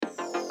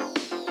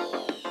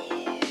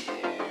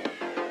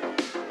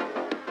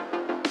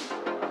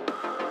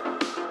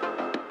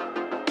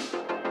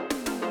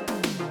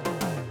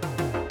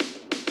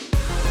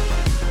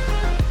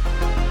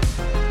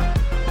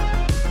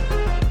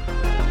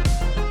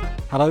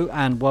Hello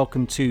and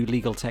welcome to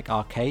Legal Tech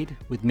Arcade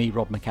with me,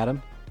 Rob McAdam,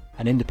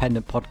 an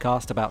independent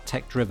podcast about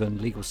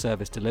tech-driven legal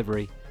service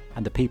delivery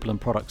and the people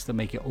and products that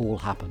make it all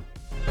happen.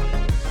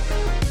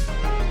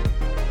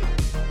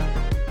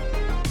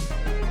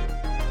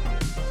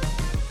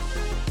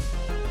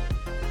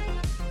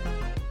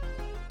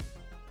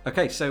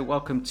 Okay, so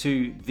welcome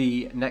to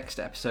the next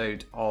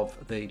episode of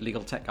the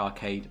Legal Tech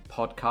Arcade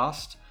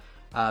podcast.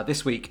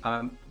 This week,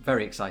 I'm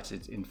very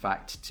excited, in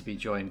fact, to be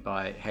joined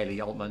by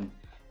Hayley Altman,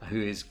 who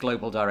is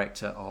Global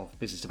Director of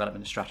Business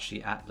Development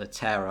Strategy at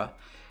Litera.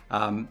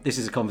 This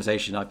is a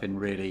conversation I've been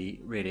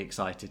really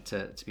excited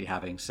to be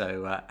having.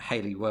 So,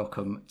 Hayley,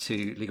 welcome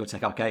to Legal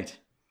Tech Arcade.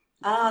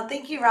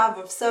 Thank you, Rob.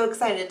 I'm so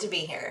excited to be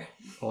here.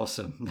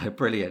 Awesome. No,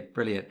 brilliant.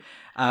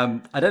 I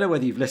don't know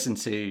whether you've listened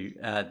to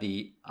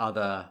the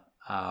other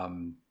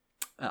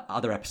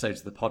episodes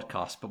of the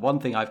podcast, but one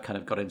thing I've kind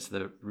of got into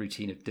the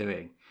routine of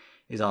doing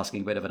is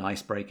asking a bit of an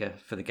icebreaker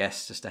for the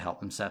guests just to help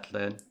them settle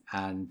in.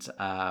 And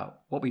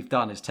what we've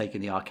done is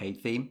taken the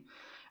arcade theme.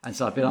 And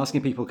so I've been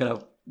asking people kind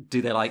of,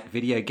 do they like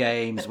video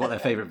games, what their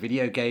favorite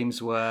video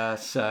games were.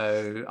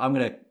 So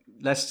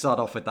let's start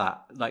off with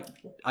that. Like,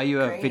 are you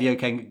a video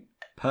game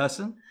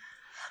person?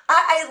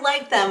 I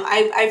like them.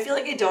 I feel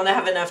like I don't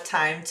have enough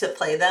time to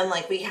play them.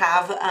 Like, we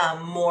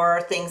have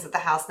more things at the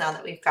house now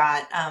that we've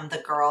got the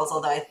girls,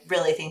 although I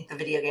really think the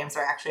video games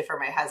are actually for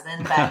my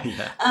husband. But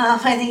Yeah.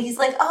 I think he's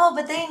like, oh,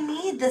 but they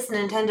need this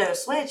Nintendo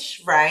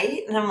Switch,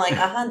 right? And I'm like,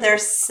 they're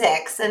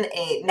 6 and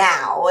 8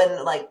 now, and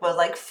was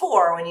like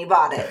 4 when you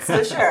bought it.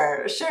 So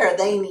sure,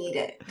 they need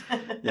it.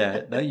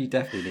 Yeah, no, you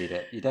definitely need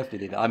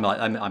it.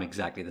 I'm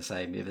exactly the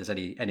same. If there's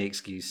any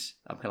excuse,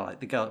 I'm kind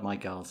of like my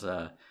girls.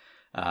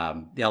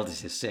 The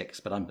eldest is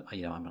 6, but I'm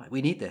like,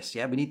 we need this.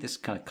 Yeah, we need this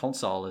kind of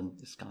console, and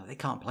it's kind of, they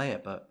can't play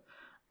it, but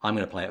I'm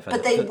going to play it for them.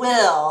 But they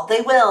will,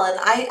 and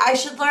I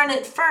should learn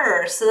it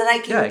first so that I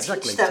can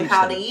teach them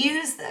how to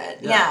use it.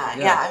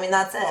 Yeah. I mean,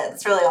 that's it.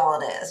 That's really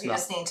all it is. You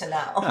just need to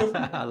know.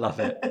 I love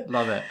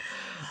it.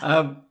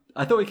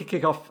 I thought we could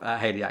kick off,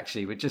 Hayley,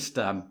 actually, with just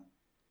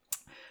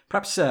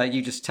perhaps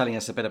you just telling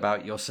us a bit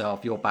about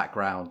yourself, your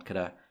background, kind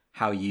of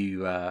how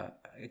you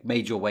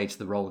made your way to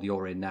the role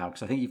you're in now,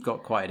 because I think you've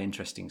got quite an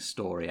interesting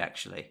story,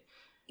 actually.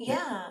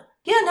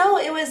 No,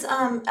 it was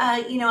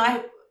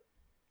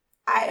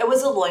I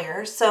was a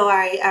lawyer, so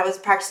I was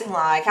practicing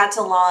law. I got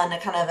to law in a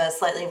kind of a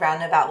slightly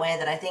roundabout way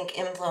that I think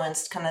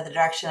influenced kind of the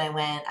direction I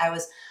went. I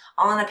was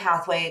on a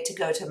pathway to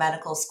go to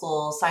medical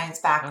school, science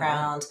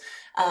background,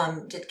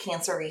 did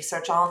cancer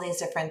research, all these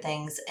different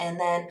things. And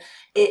then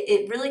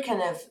it really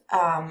kind of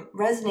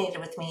resonated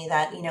with me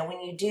that,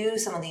 when you do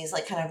some of these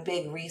like kind of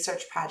big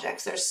research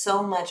projects, there's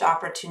so much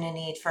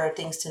opportunity for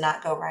things to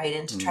not go right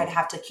and to try to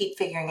have to keep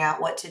figuring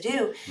out what to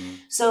do.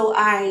 So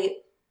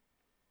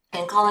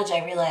in college,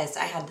 I realized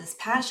I had this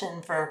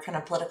passion for kind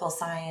of political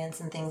science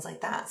and things like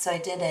that. So I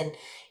did an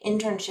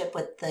internship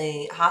with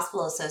the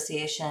Hospital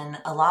Association,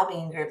 a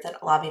lobbying group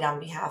that lobbied on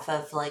behalf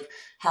of like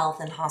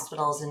health and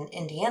hospitals in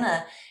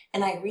Indiana.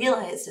 And I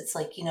realized it's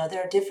like,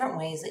 there are different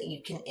ways that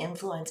you can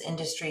influence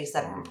industries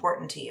that are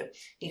important to you.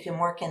 You can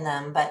work in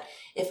them, but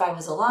if I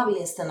was a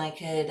lobbyist, then I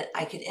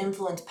could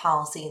influence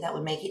policy that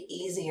would make it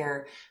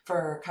easier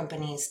for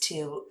companies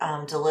to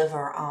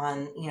deliver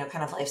on,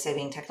 kind of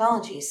life-saving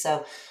technology.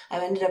 So I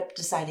ended up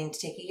deciding to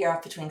take a year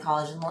off between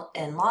college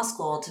and law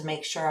school to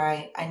make sure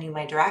I knew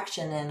my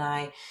direction, and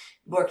I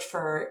worked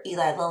for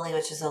Eli Lilly,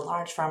 which is a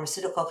large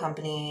pharmaceutical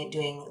company,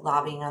 doing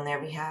lobbying on their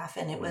behalf.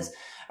 And it was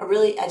a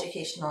really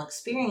educational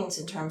experience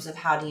in terms of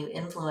how do you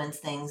influence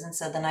things. And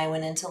so then I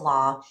went into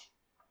law.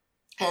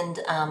 And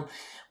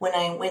when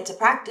I went to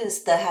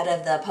practice, the head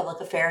of the public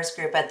affairs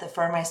group at the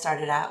firm I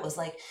started at was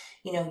like,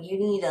 you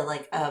need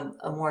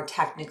a more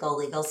technical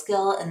legal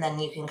skill, and then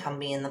you can come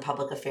be in the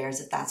public affairs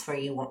if that's where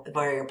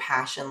your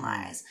passion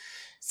lies.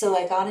 So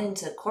I got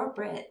into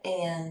corporate,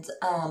 and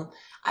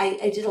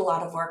I did a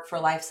lot of work for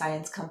life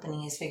science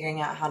companies, figuring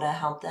out how to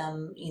help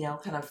them,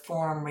 kind of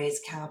raise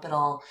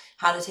capital,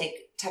 how to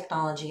take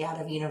technology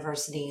out of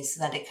universities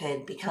so that it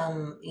could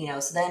become,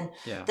 so then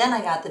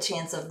I got the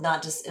chance of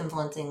not just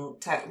influencing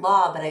tech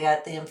law, but I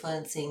got the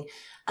influencing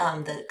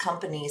the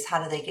companies,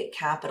 how do they get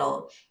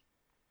capital?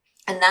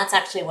 And that's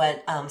actually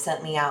what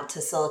sent me out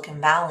to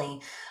Silicon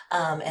Valley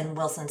and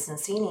Wilson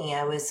Sonsini.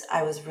 I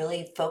was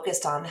really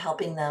focused on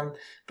helping them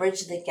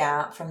bridge the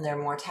gap from their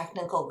more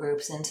technical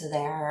groups into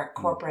their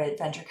corporate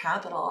venture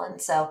capital.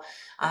 And so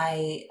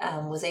I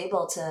was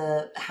able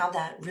to have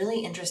that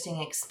really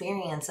interesting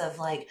experience of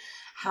like,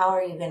 how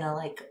are you going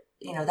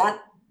to that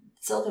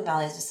Silicon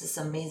Valley is just this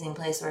amazing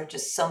place where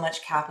just so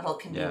much capital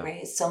can be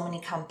raised. So many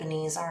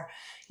companies are,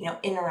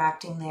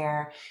 interacting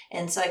there.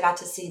 And so I got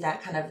to see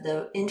that kind of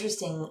the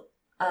interesting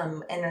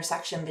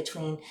intersection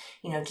between,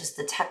 just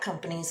the tech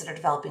companies that are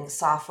developing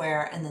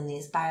software and then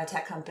these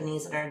biotech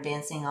companies that are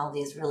advancing all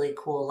these really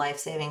cool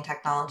life-saving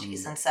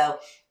technologies. And so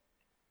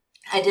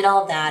I did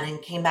all of that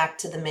and came back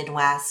to the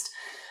Midwest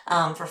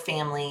for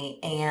family.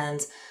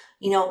 And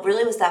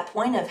really was that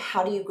point of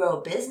how do you grow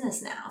a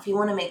business now? If you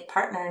want to make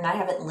partner, and I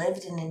haven't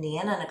lived in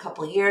Indiana in a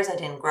couple of years, I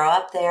didn't grow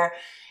up there.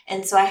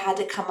 And so I had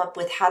to come up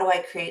with, how do I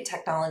create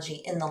technology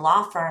in the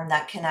law firm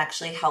that can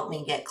actually help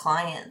me get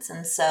clients?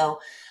 And so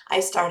I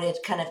started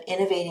kind of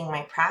innovating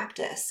my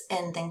practice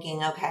and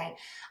thinking, okay,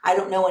 I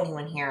don't know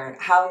anyone here.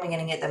 How am I going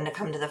to get them to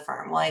come to the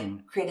firm? Well, I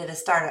created a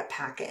startup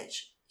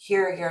package.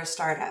 Here, you're a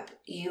startup.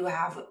 You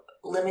have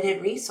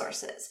limited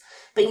resources,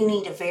 but you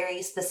need a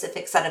very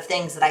specific set of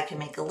things that I can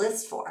make a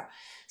list for.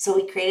 So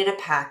we created a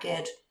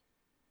package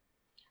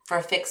for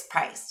a fixed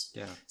price.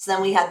 Yeah. So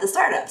then we had the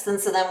startups. And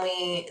so then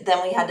we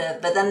had to,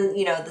 but then,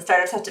 the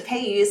startups have to pay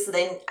you. So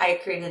then I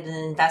created an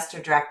investor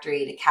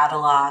directory to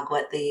catalog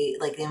what the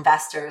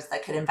investors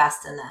that could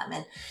invest in them.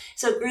 And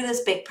so it grew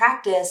this big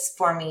practice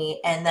for me.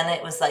 And then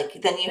it was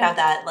then you have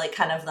that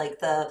kind of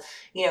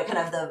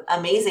the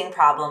amazing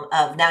problem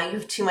of, now you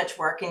have too much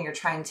work and you're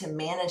trying to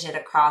manage it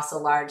across a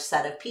large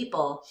set of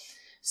people.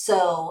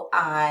 So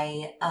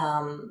I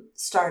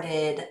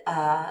started,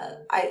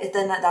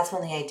 that's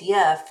when the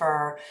idea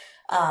for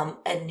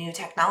a new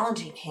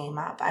technology came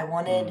up. I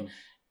wanted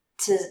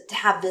to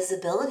have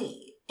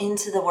visibility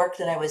into the work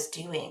that I was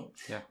doing.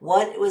 Yeah.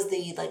 What was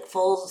the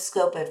full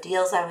scope of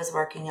deals I was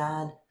working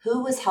on?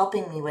 Who was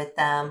helping me with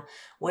them?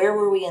 Where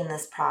were we in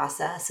this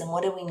process? And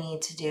what do we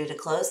need to do to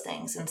close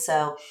things? And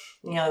so,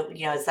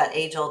 it's that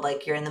age old,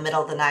 you're in the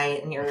middle of the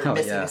night and you're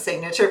missing a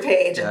signature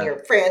page and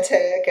you're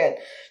frantic, and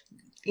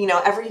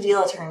every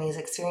deal attorney has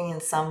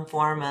experienced some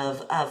form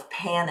of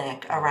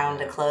panic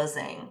around a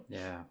closing.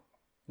 Yeah.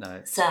 No,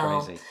 it's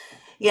so, crazy.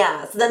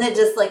 Yeah. So then it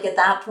just at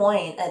that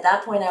point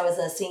I was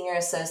a senior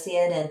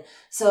associate. And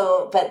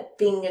so, but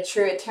being a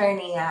true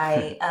attorney,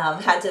 I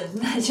had to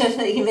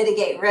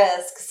mitigate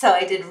risk. So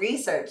I did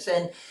research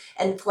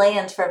and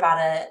planned for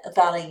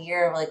about a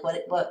year.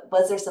 What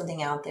was there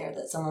something out there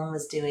that someone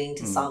was doing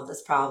to solve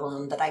this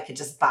problem that I could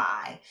just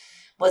buy?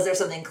 Was there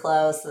something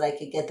close that I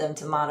could get them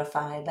to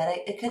modify? But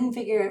I couldn't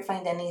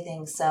find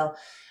anything. So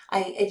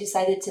I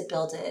decided to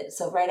build it.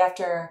 So I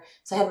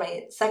had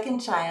my second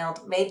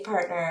child, made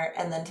partner,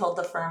 and then told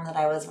the firm that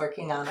I was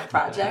working on a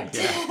project.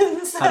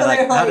 So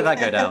how did that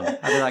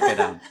go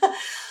down?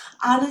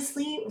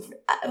 Honestly,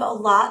 a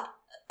lot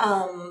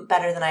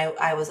better than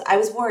I was. I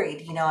was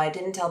worried. I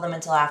didn't tell them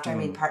until after I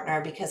made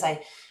partner, because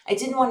I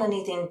didn't want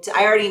anything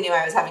I already knew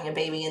I was having a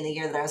baby in the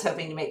year that I was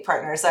hoping to make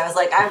partner. So I was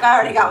I've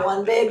already got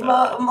one big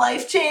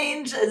life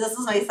change, and this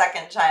is my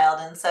second child.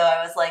 And so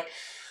I was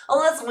oh,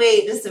 let's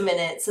wait just a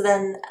minute. So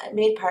then I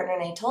made partner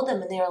and I told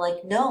them, and they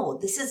were no,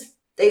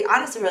 they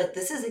honestly were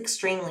this is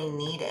extremely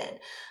needed.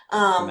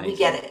 We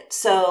get it.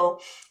 So,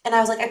 and I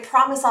was I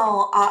promise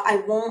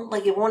I won't,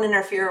 it won't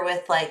interfere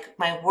with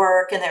my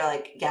work. And they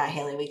were yeah,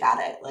 Haley, we got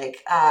it.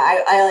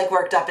 I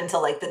worked up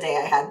until the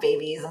day I had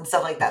babies and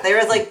stuff like that. There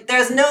was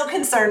there's no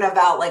concern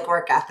about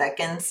work ethic.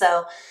 And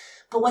so,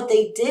 but what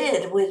they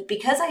did was,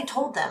 because I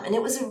told them, and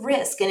it was a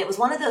risk, and it was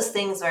one of those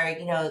things where,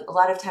 a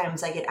lot of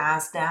times I get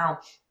asked now,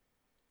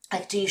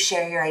 do you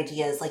share your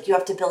ideas? You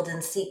have to build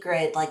in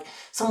secret,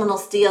 someone will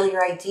steal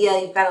your idea.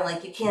 You've got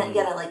to you can't,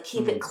 you got to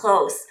keep it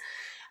close.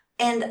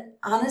 And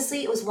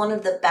honestly, it was one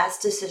of the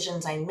best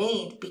decisions I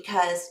made,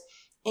 because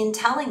in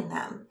telling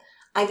them,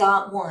 I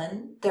got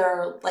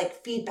their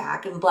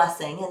feedback and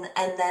blessing.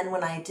 And then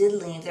when I did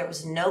leave, there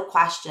was no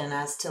question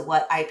as to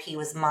what IP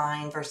was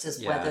mine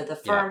versus whether the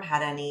firm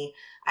had any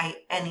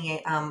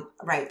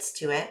rights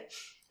to it.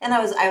 And I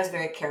was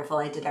very careful.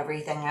 I did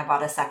everything. I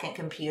bought a second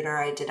computer.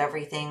 I did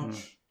everything,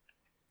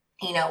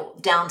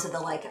 down to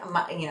the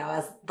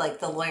as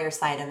the lawyer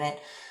side of it.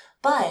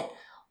 But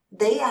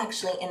they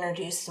actually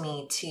introduced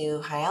me to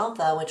High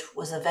Alpha, which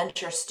was a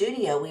venture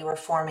studio we were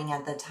forming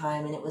at the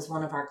time, and it was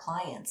one of our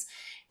clients.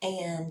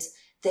 And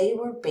they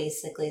were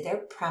basically, their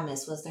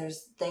premise was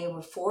they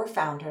were 4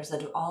 founders that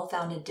had all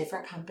founded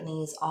different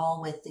companies,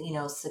 all with,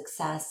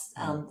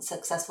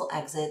 successful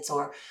exits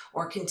or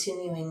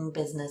continuing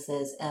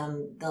businesses.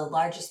 The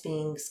largest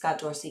being Scott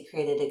Dorsey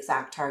created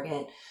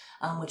ExactTarget,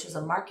 which was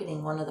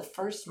one of the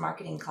first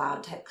marketing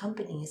cloud type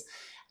companies.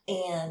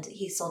 And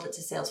he sold it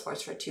to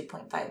Salesforce for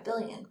 $2.5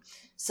 billion.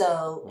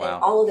 So and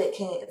all of it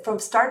came from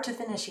start to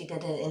finish. He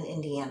did it in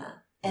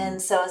Indiana.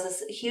 And so it was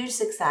this huge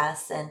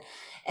success.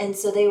 And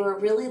so they were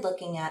really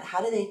looking at,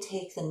 how do they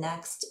take the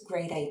next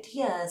great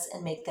ideas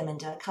and make them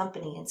into a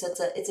company? And so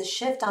it's a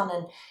shift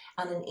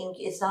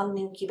it's not an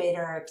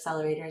incubator or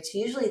accelerator. It's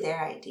usually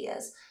their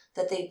ideas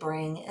that they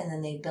bring, and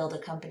then they build a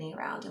company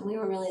around. And we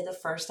were really the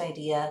first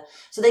idea.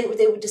 So they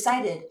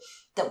decided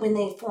that when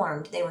they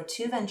formed, they were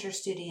 2 venture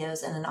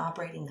studios and an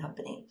operating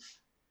company.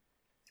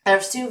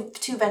 There's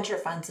two venture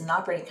funds and an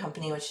operating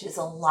company, which is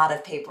a lot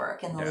of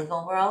paperwork in the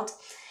legal world.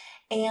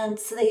 And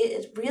so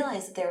they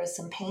realized that there was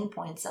some pain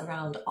points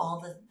around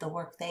all the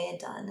work they had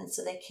done. And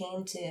so they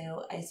came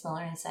to ICE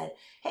Miller and said,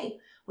 hey,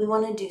 we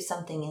want to do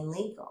something in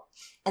legal.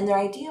 And their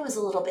idea was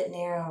a little bit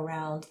narrow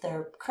around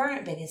their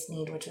current biggest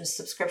need, which was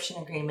subscription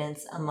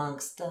agreements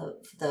amongst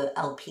the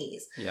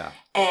LPs. Yeah.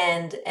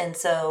 And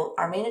so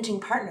our managing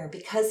partner,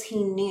 because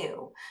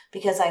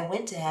I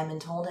went to him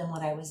and told him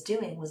what I was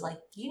doing, was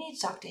you need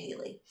to talk to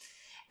Haley.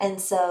 And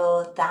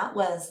so that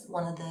was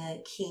one of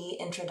the key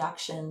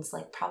introductions,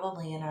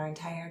 probably in our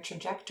entire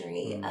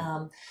trajectory.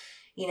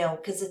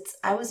 because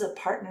I was a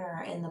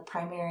partner and the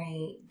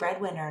primary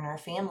breadwinner in our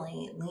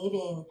family.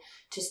 Leaving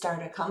to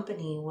start a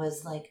company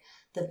was like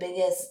the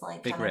biggest,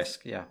 like big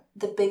risk, yeah.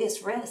 The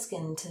biggest risk.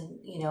 And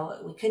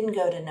we couldn't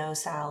go to no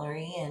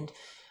salary, and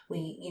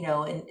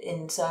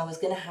and so I was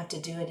going to have to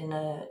do it in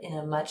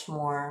a much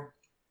more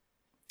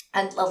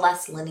and a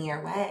less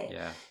linear way.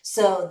 Yeah.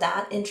 So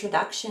that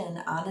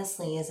introduction,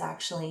 honestly, is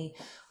actually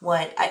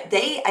what I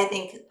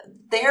think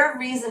their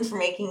reason for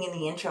making in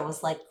the intro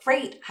was like,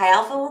 great, High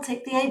Alpha will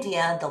take the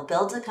idea, they'll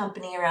build a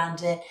company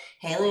around it.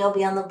 Haley will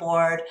be on the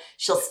board.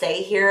 She'll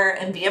stay here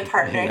and be a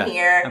partner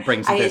here and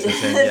bring some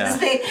business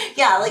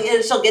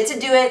in. She'll get to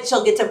do it.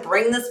 She'll get to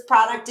bring this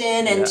product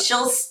in, and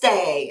she'll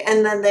stay.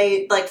 And then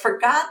they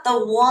forgot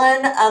the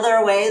one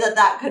other way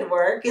that could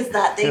work is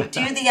that they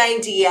do the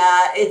idea.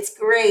 It's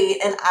great,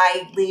 and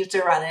I leave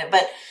to run it.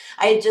 But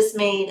I had just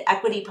made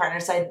equity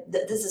partner. So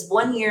this is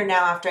 1 year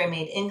now after I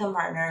made income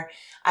partner.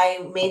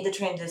 I made the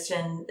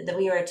transition that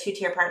we were a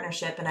 2-tier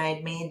partnership, and I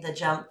had made the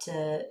jump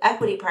to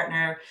equity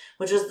partner,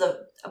 which was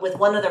with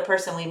one other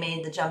person, we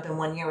made the jump in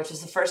 1 year, which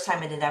was the first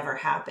time it had ever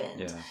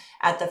happened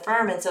at the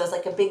firm. And so it was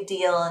like a big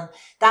deal. And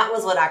that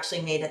was what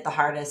actually made it the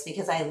hardest,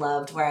 because I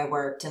loved where I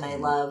worked and I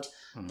loved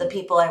the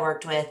people I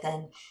worked with.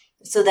 And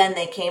so then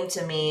they came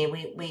to me.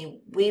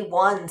 We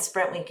won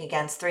Sprint Week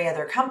against 3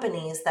 other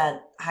companies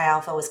that High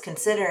Alpha was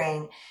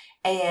considering,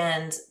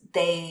 and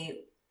they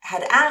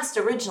had asked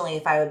originally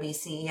if I would be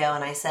CEO,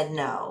 and I said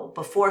no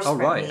before Sprint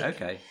Week. Oh, right,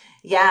 okay.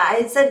 Yeah, I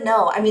had said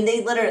no. I mean,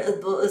 they literally,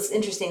 it was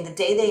interesting. The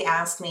day they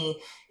asked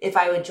me if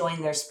I would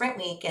join their Sprint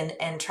Week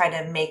and try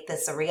to make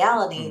this a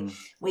reality,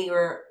 we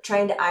were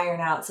trying to iron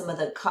out some of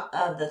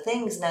the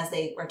things. And as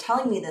they were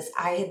telling me this,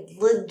 I had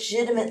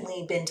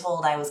legitimately been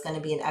told I was going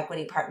to be an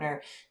equity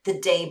partner the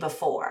day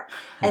before.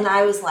 And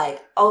I was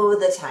like, oh,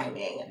 the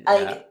timing.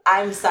 Like,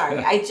 I'm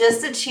sorry. I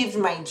just achieved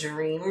my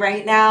dream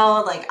right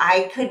now. Like,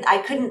 I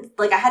couldn't,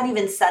 like, I hadn't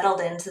even settled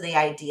into the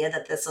idea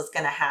that this was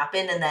going to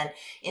happen. And then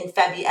in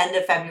end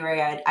of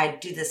February, I'd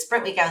do this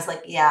Sprint Week. I was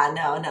like, yeah,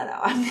 no.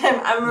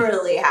 I'm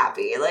really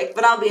happy. Like,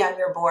 but I'll be on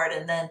your board.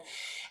 And then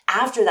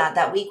after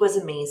that week was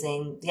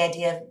amazing. The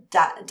idea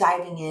of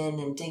diving in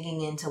and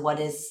digging into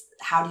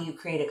how do you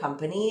create a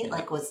company,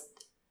 was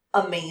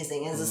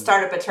amazing. As a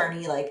startup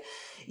attorney,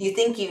 you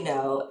think and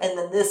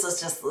then this was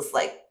just this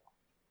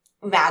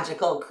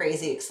magical,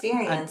 crazy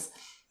experience.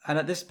 And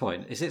at this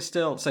point, is it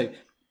still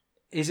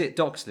is it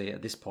Doxley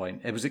at this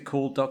point? Was it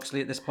called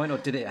Doxley at this point, or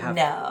did it have?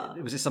 No.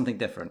 Was it something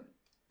different?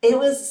 It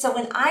was. So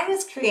when I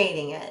was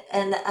creating it,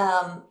 and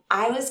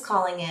I was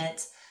calling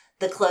it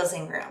the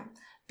closing room,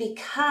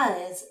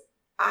 because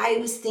I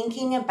was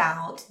thinking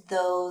about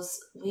those.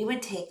 We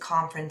would take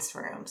conference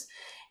rooms,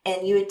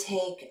 and you would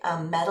take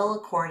metal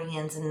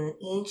accordions, and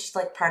each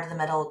part of the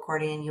metal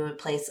accordion, you would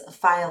place a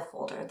file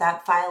folder.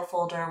 That file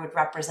folder would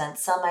represent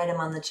some item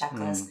on the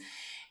checklist,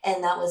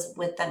 and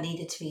that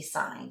needed to be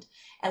signed.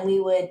 And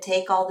we would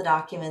take all the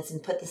documents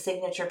and put the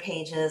signature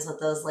pages with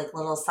those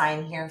little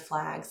sign here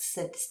flags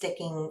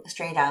sticking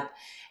straight up.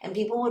 And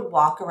people would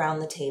walk around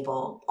the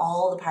table.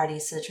 All the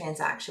parties to the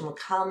transaction would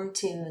come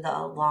to the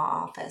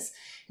law office,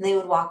 and they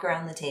would walk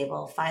around the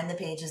table, find the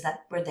pages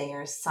that were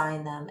theirs,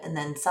 sign them, and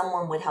then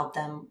someone would help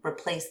them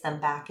replace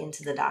them back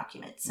into the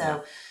document.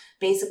 So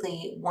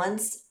basically,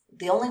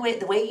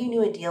 the way you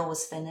knew a deal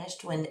was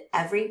finished when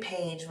every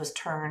page was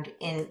turned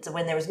in, so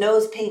when there was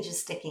no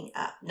pages sticking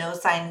up, no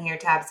sign here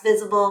tabs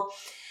visible.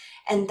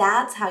 And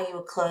that's how you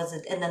would close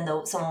it. And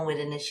then someone would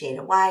initiate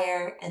a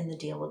wire and the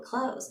deal would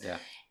close. Yeah.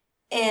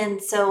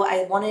 And so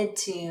I wanted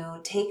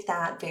to take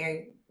that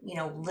very,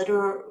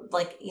 literal,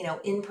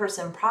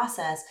 in-person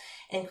process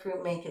and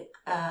make it,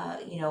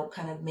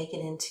 kind of make it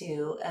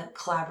into a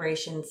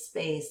collaboration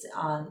space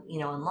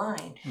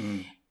online.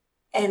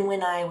 And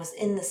when I was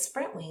in the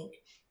Sprint Week,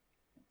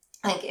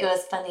 it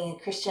was funny,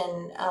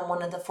 Christian,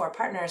 one of the 4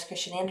 partners,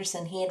 Christian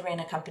Anderson, he had ran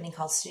a company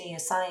called Studio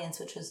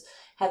Science, which was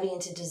heavy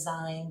into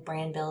design,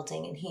 brand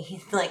building. And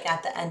he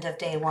at the end of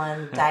day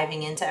 1,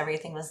 diving into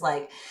everything, was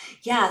like,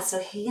 yeah, so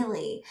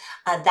Haley,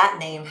 that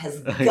name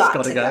has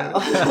got to go.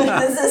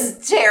 This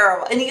is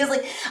terrible. And he goes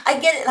I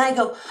get it. And I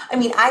go, I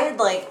had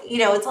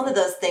it's one of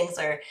those things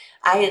where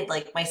I had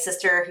my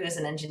sister, who's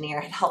an engineer,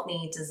 had helped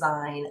me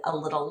design a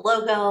little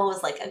logo.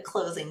 It was a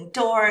closing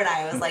door. And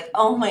I was like,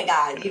 oh my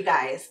God, you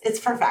guys, it's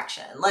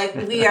perfection.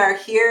 We are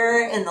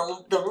here in the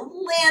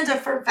land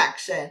of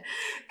perfection.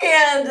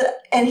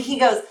 And he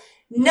goes,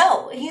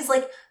 no, he's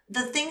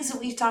the things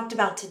that we've talked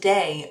about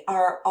today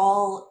are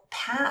all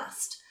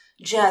past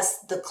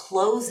just the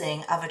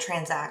closing of a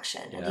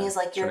transaction. Yeah, and he's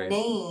your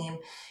name,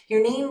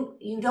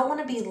 you don't want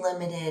to be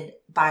limited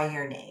by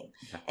your name.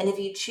 Yeah. And if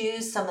you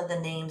choose some of the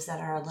names that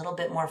are a little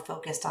bit more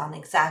focused on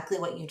exactly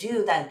what you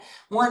do, then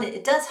one,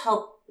 it does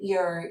help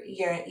your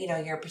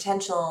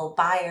potential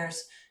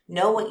buyers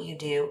know what you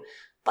do.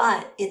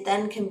 But it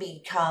then can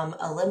become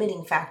a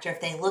limiting factor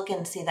if they look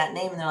and see that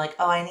name and they're like,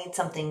 oh, I need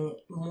something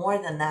more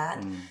than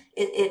that.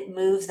 It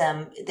moves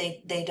them.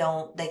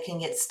 They can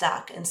get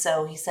stuck. And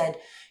so he said,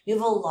 you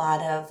have a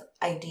lot of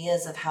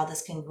ideas of how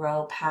this can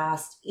grow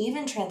past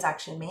even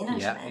transaction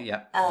management.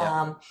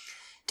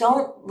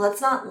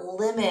 Let's not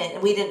limit,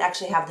 and we didn't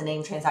actually have the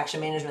name transaction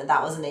management.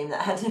 That was a name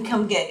that had to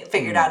come get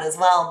figured out as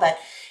well. But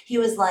he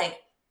was like,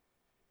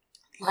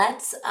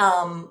 let's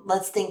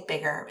think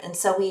bigger. And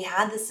so we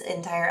had this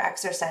entire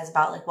exercise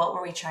about like, what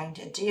were we trying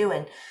to do?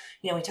 And,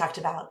 we talked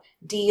about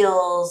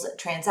deals,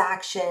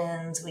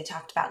 transactions, we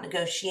talked about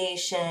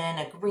negotiation,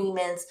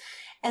 agreements,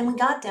 and we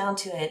got down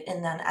to it.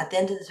 And then at the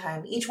end of the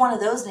time, each one of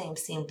those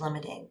names seemed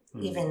limiting,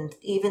 even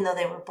though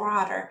they were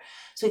broader.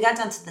 So we got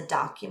down to the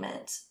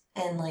document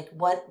and like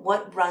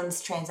what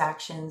runs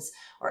transactions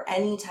or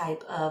any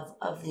type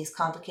of these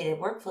complicated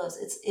workflows.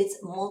 It's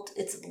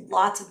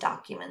lots of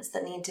documents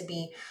that need to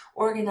be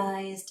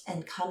organized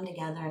and come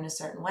together in a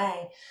certain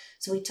way.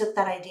 So we took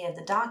that idea of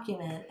the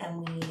document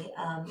and we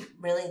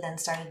really then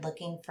started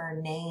looking for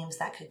names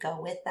that could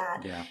go with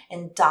that. Yeah.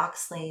 And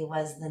Doxly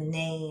was the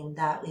name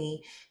that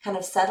we kind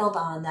of settled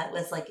on. That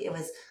was like, it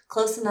was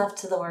close enough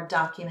to the word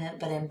document,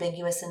 but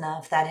ambiguous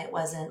enough that it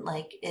wasn't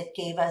like, it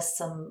gave us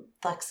some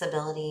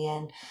flexibility.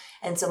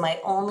 And so my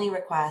only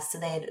request,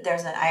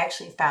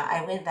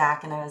 I went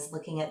back and I was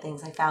looking at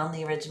things. I found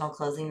the original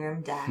closing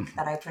room deck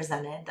that I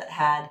presented that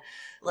had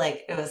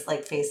like, it was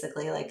like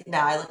basically like,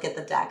 now I look at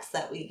the decks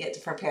that we get to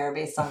prepare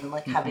based on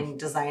like having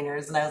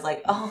designers, and I was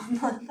like, oh,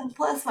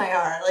 bless my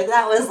heart. Like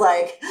that was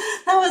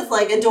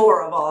like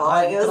adorable.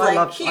 Like it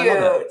was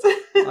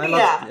cute.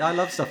 I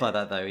love stuff like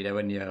that though.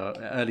 When you're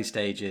early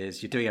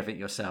stages, you're doing everything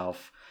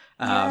yourself.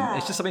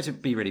 It's just something to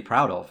be really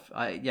proud of.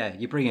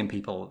 You bring in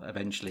people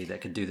eventually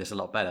that can do this a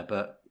lot better,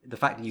 but the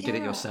fact that you did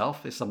it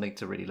yourself is something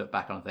to really look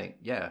back on and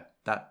think,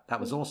 that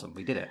was awesome.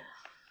 We did it.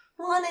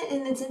 Well,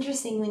 and it's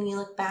interesting when you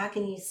look back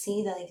and you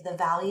see that like the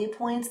value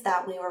points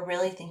that we were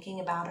really thinking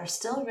about are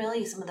still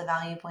really some of the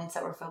value points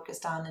that we're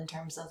focused on in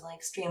terms of like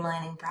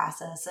streamlining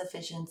process,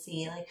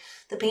 efficiency, like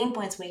the pain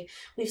points.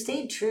 We've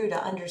stayed true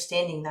to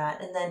understanding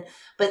that. And then,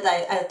 but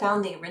I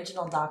found the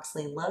original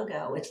Doxly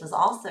logo, which was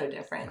also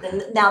different.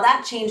 And now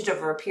that changed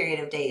over a period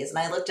of days. And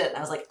I looked at it and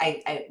I was like,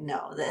 I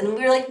no. And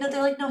we were like, no,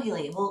 they're like, no,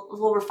 Haley,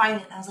 we'll refine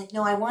it. And I was like,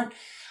 no,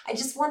 I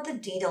just want the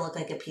D to look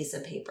like a piece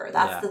of paper.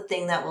 That's the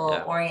thing that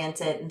will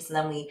orient it. And so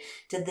then we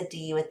did the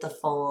D with the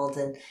fold,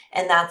 and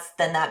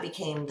that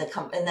became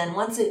and then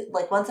once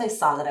I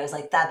saw that, I was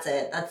like, that's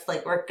it. That's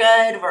like, we're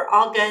good. We're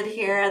all good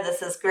here.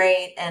 This is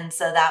great. And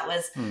so that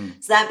was,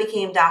 so that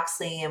became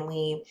Doxly, and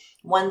we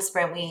one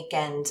sprint week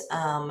and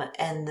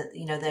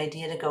the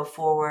idea to go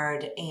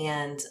forward.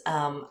 And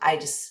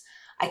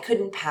I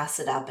couldn't pass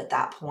it up at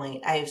that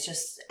point. I was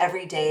just,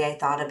 every day I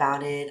thought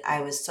about it.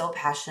 I was so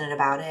passionate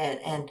about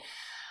it. And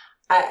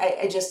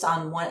I just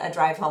on a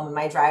drive home, and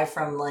my drive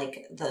from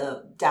like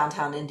the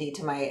downtown Indy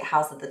to my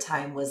house at the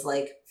time was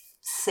like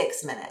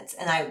 6 minutes.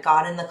 And I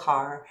got in the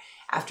car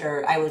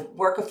after I would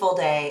work a full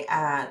day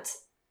at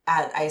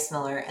Ice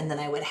Miller, and then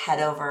I would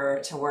head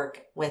over to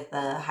work with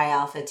the High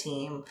Alpha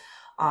team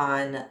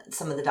on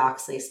some of the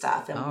Doxly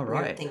stuff. And we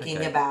were thinking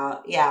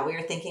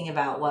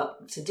about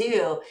what to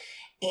do.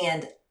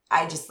 And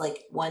I just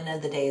like, one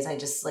of the days I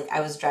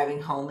was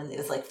driving home, and it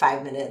was like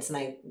 5 minutes,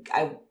 and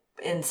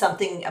and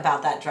something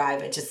about that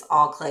drive, it just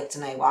all clicked.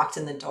 And I walked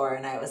in the door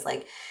and I was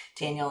like,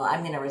 Daniel,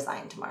 I'm going to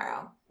resign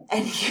tomorrow.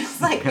 And he was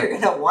like, you're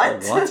going to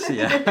what? What?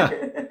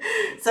 Yeah.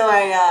 So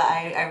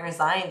I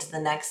resigned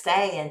the next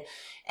day.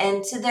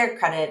 And to their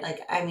credit, like,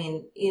 I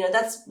mean,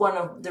 that's one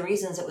of the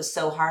reasons it was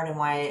so hard and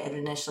why I had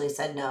initially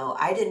said no.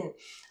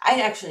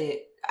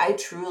 I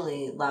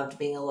truly loved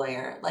being a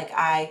lawyer. Like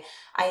I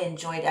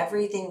enjoyed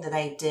everything that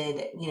I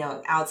did,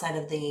 outside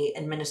of the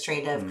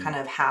administrative kind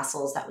of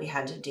hassles that we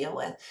had to deal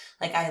with.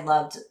 Like I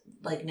loved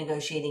like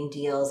negotiating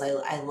deals.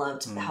 I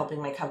loved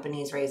helping my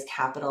companies raise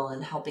capital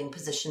and helping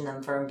position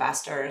them for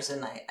investors.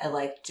 And I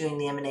liked doing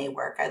the M&A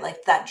work. I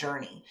liked that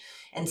journey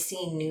and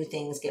seeing new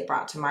things get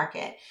brought to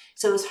market.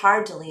 So it was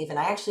hard to leave. And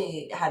I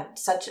actually had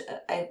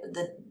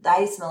the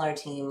Ice Miller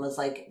team was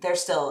like,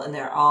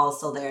 they're all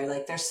still there.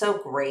 Like they're so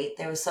great.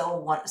 There was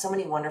so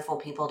many wonderful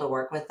people to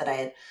work with that I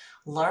had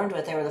learned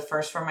with. They were the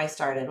first firm I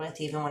started with.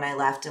 Even when I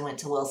left and went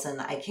to Wilson,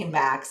 I came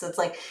back. So it's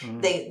like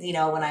they,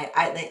 when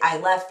I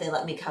left, they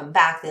let me come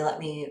back. They let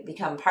me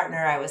become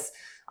partner. I was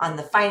on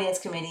the finance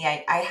committee.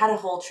 I had a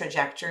whole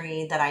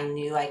trajectory that I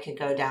knew I could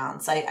go down.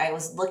 So I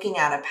was looking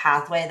at a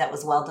pathway that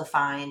was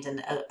well-defined and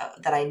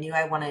that I knew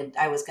I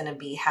was going to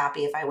be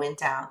happy if I went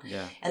down.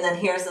 Yeah. And then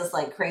here's this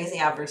like crazy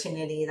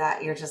opportunity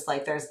that you're just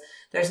like,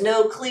 there's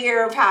no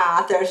clear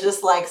path. There's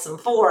just like some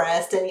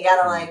forest, and you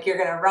got to like, you're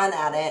going to run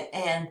at it.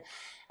 And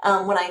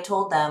when I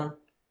told them,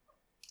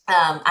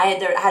 I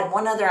had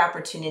one other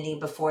opportunity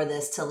before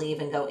this to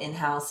leave and go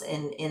in-house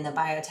in the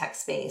biotech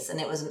space. And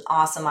it was an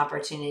awesome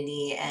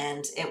opportunity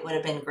and it would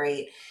have been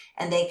great.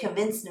 And they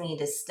convinced me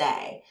to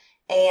stay.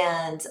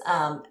 And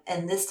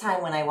this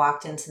time when I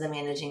walked into the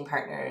managing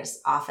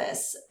partner's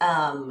office,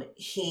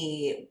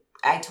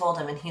 I told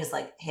him, and he was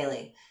like,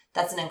 Haley,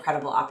 that's an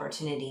incredible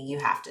opportunity. You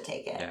have to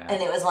take it. Yeah.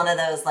 And it was one of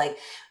those, like,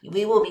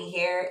 we will be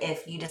here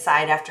if you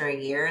decide after a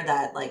year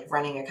that like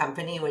running a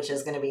company, which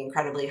is going to be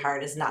incredibly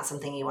hard, is not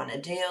something you want to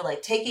do.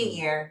 Like, take a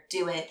year,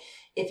 do it.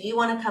 If you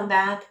want to come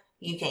back,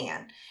 you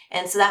can.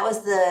 And so that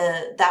was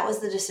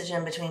the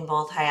decision between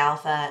both High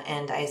Alpha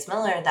and Ice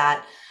Miller,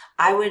 that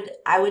I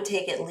would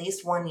take at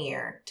least 1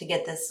 year to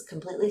get this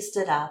completely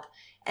stood up.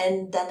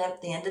 And then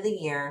at the end of the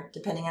year,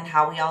 depending on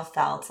how we all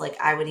felt, like,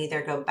 I would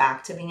either go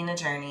back to being an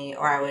attorney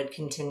or I would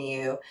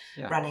continue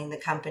running the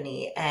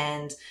company.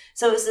 And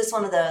so it was just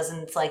one of those.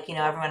 And it's like,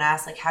 everyone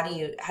asks, like, how do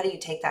you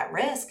take that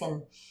risk?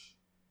 And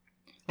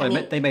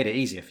well, they made it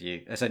easier for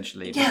you,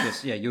 essentially,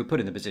 because you were put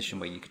in a position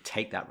where you could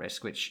take that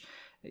risk, which,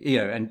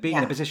 and being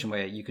in a position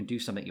where you can do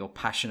something you're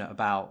passionate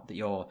about, that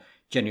you're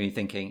genuinely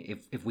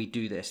thinking, if we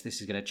do this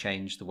is going to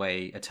change the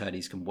way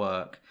attorneys can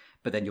work.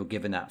 But then you're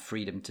given that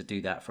freedom to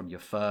do that from your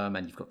firm,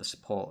 and you've got the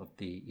support of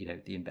the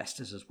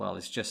investors as well.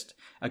 It's just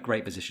a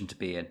great position to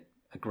be in.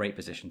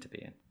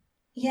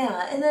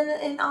 Yeah, and then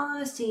in all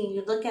honesty,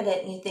 you look at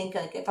it and you think,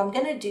 like, if I'm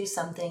gonna do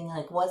something,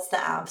 like, what's the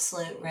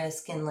absolute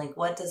risk, and like,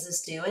 what does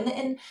this do?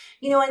 And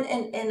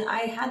I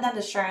had that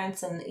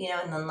assurance, and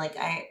and then, like,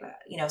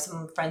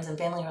 some friends and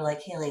family were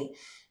like, Haley,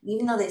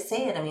 even though they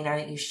say it, I mean, are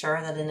you sure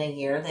that in a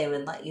year they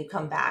would let you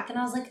come back? And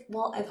I was like,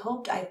 well, I've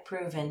hoped I've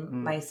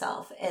proven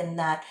myself in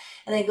that.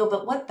 And I go,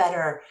 but what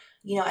better?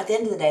 At the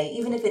end of the day,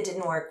 even if it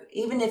didn't work,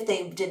 even if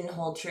they didn't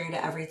hold true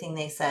to everything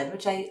they said,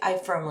 which I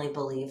firmly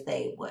believe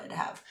they would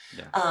have.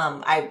 Yeah.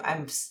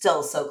 I'm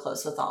still so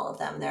close with all of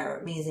them. They're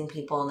amazing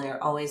people, and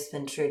they're always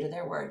been true to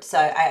their word. So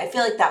I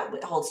feel like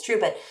that holds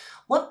true. But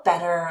what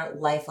better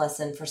life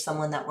lesson for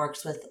someone that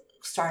works with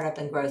startup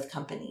and growth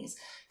companies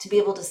to be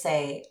able to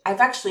say, I've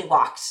actually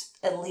walked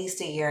at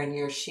least a year in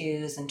your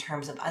shoes in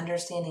terms of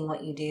understanding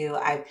what you do.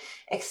 I've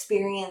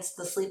experienced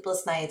the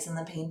sleepless nights and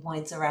the pain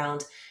points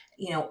around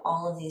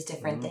all of these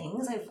different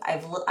things.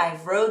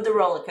 I've rode the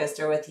roller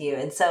coaster with you.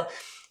 And so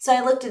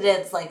I looked at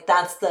it as like,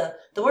 that's the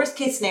worst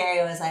case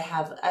scenario is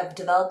I've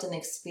developed an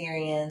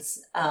experience.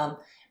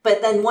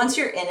 But then once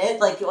you're in it,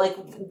 like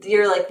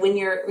you're like, when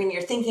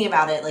you're thinking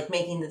about it, like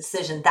making the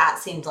decision, that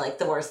seemed like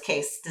the worst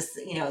case.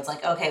 It's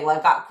like, okay, well,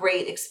 I've got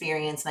great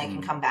experience and I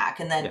can come back.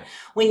 And then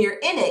when you're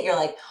in it, you're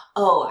like,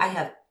 oh, I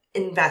have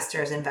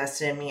investors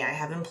invested in me. I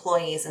have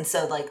employees. And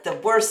so, like, the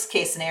worst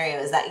case scenario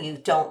is that you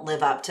don't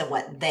live up to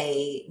what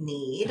they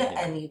need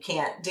and you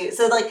can't do.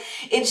 So, like,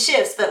 it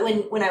shifts. But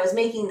when I was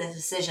making the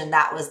decision,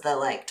 that was the,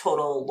 like,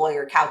 total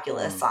lawyer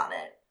calculus on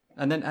it.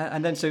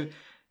 And then so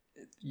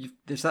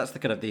that's the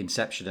kind of the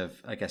inception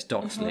of, I guess,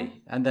 Doxley.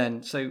 And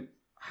then, so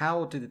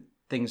how did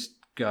things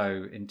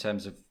go in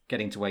terms of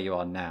getting to where you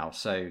are now?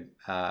 So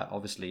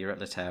obviously you're at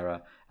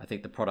Litera. I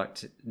think the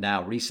product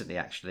now recently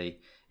actually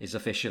is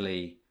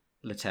officially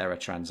Litera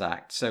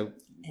Transact. So,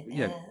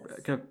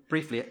 kind of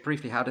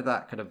briefly, how did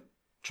that kind of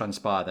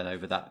transpire then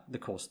over the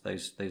course of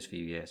those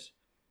few years?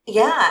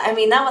 Yeah, I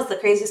mean, that was the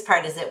craziest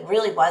part, is it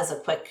really was a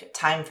quick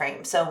time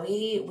frame. So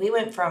we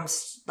went from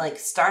like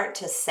start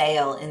to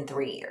sale in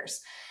 3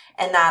 years.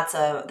 And that's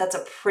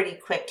a pretty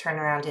quick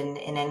turnaround in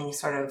any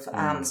sort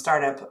of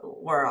startup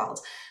world.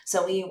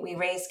 So we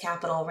raised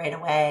capital right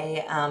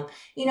away, and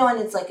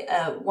it's like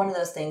one of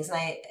those things.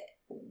 And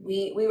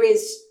we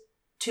raised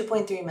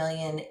 $2.3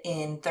 million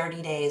in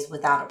 30 days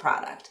without a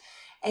product.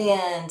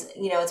 And,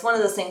 it's one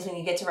of those things when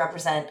you get to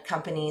represent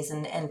companies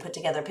and put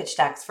together pitch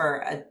decks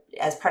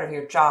as part of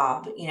your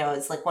job,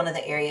 it's like one of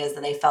the areas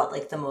that I felt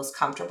like the most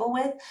comfortable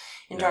with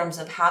in terms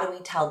of how do we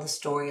tell the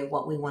story of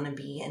what we want to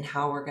be and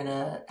how we're going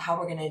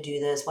to do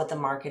this, what the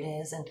market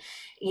is. And,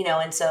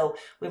 and so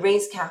we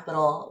raised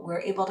capital, we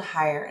were able to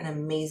hire an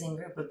amazing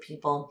group of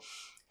people.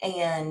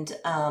 And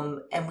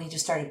we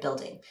just started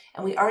building.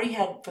 And we already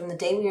had, from the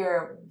day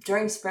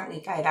during Sprint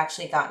Week, I had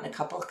actually gotten a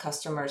couple of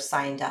customers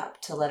signed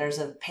up to letters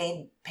of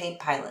paid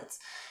pilots.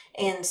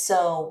 And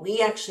so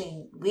we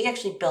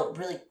actually built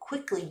really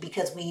quickly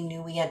because we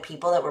knew we had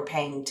people that were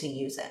paying to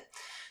use it.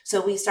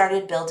 So we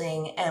started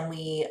building, and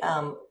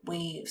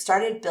we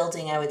started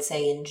building, I would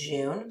say, in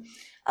June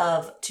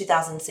of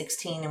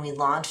 2016, and we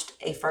launched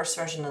a first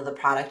version of the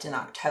product in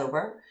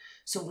October.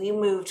 So we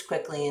moved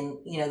quickly, and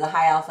the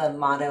High Alpha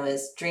motto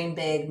is dream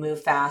big,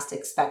 move fast,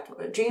 expect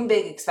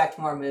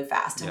more, move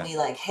fast. And we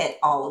like hit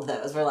all of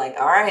those. We're like,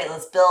 all right,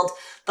 let's build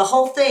the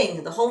whole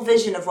thing, the whole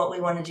vision of what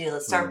we want to do.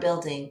 Let's start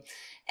building.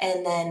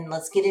 And then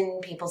let's get it in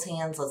people's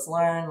hands. Let's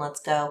learn.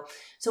 Let's go.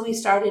 So we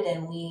started,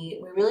 and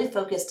we really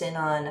focused in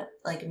on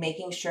like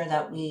making sure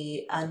that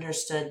we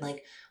understood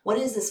like, what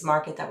is this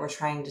market that we're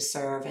trying to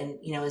serve? And,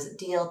 is it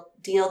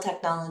deal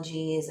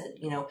technology? Is it,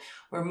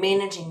 we're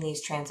managing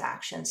these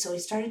transactions. So we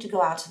started to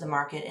go out to the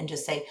market and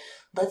just say,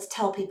 let's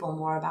tell people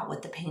more about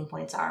what the pain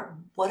points are.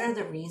 What are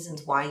the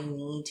reasons why you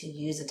need to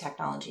use a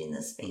technology in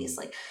this space?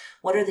 Like,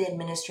 what are the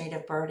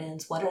administrative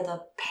burdens? What are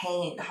the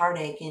pain,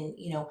 heartache, and,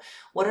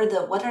 what are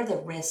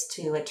the risks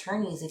to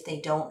attorneys if they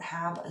don't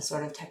have a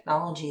sort of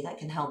technology that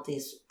can help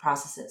these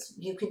processes?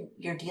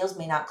 Your deals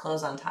may not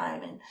close on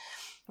time.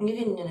 And you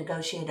can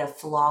negotiate a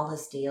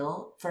flawless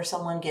deal for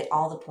someone, get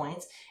all the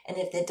points, and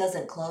if it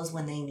doesn't close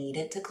when they need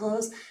it to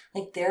close,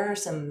 like there are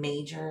some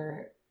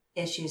major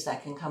issues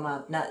that can come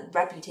up, not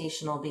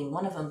reputational being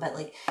one of them, but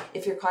like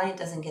if your client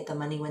doesn't get the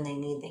money when they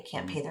need, they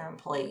can't pay their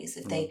employees.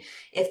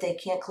 If they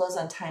can't close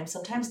on time,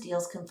 sometimes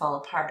deals can fall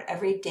apart.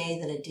 Every day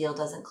that a deal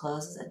doesn't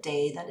close is a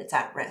day that it's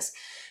at risk.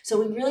 So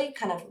we really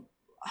kind of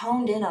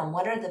honed in on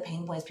what are the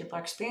pain points people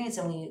are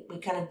experiencing, and we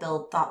kind of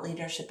build thought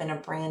leadership and a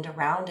brand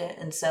around it.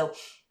 And so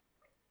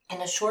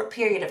in a short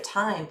period of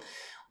time,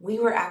 we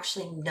were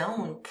actually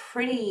known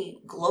pretty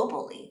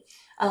globally,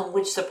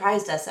 which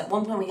surprised us. At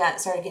one point, we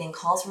started getting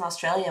calls from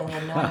Australia, and we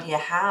had no idea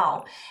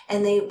how.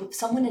 And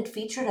someone had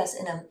featured us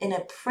in a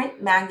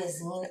print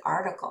magazine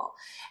article,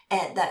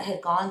 that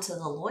had gone to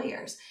the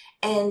lawyers.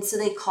 And so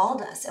they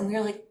called us, and we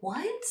were like,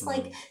 "What?"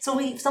 Like, so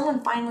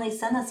someone finally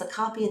sent us a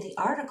copy of the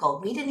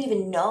article. We didn't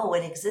even know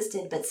it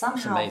existed, but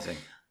somehow. That's amazing.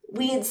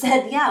 We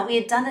had we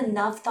had done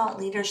enough thought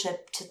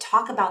leadership to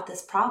talk about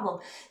this problem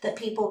that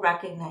people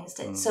recognized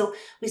it. So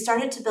we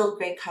started to build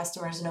great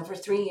customers, and over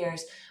 3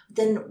 years,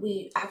 then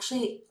we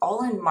actually,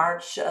 all in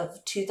March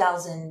of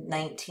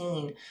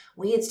 2019,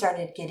 we had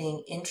started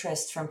getting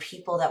interest from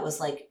people that was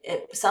like,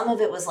 some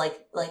of it was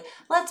like,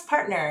 let's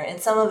partner.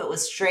 And some of it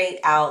was straight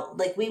out,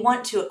 like, we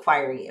want to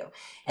acquire you.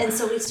 And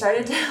so we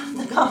started to have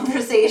the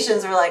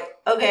conversations. We're like,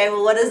 okay,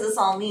 well, what does this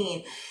all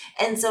mean?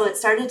 And so it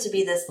started to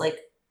be this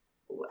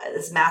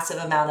massive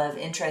amount of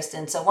interest.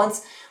 And so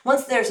once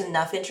there's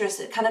enough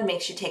interest, it kind of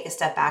makes you take a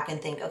step back and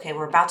think, okay,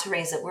 we're about to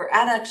raise it. We're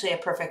at actually a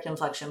perfect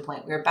inflection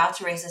point. We're about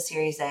to raise a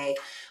Series A.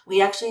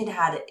 We actually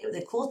had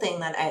the cool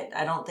thing that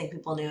I don't think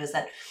people knew is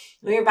that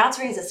we were about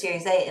to raise a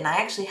Series A, and I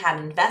actually had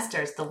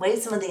investors. The way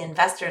some of the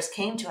investors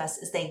came to us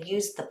is they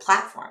used the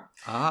platform.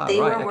 They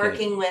were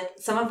working with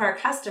some of our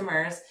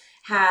customers,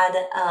 had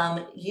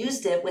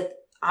used it with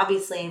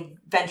obviously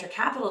venture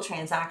capital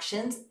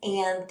transactions,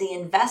 and the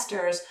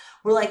investors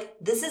were like,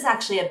 this is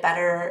actually a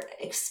better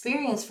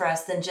experience for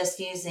us than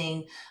just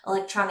using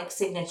electronic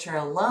signature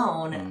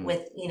alone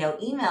with,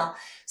 email.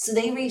 So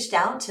they reached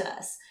out to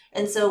us.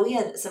 And so we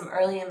had some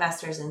early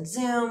investors in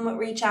Zoom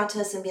reach out to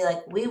us and be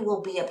like, we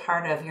will be a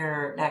part of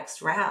your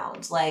next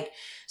round.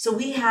 So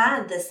we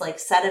had this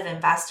set of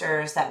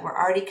investors that were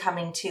already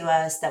coming to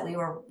us that we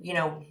were,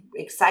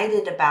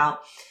 excited about.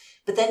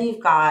 But then you've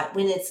got,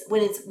 when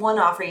it's one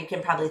offer, you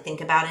can probably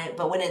think about it.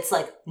 But when it's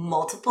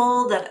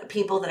multiple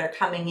people that are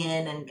coming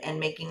in and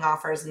making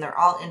offers, and they're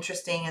all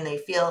interesting, and they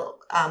feel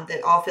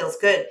that all feels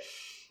good,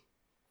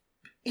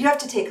 you have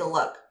to take a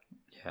look.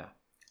 Yeah.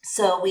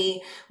 So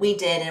we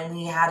did, and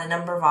we had a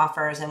number of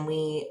offers, and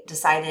we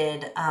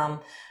decided,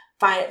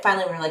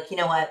 finally we were like, you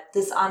know what,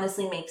 this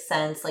honestly makes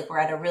sense. We're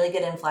at a really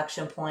good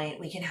inflection point.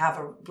 We can have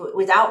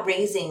without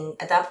raising,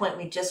 at that point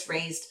we just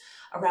raised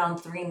around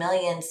 3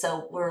 million.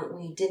 So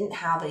we didn't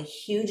have a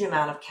huge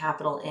amount of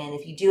capital in.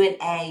 If you do an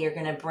A, you're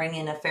going to bring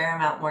in a fair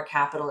amount more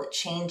capital. It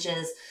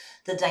changes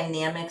the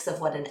dynamics of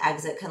what an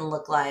exit can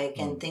look like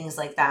and things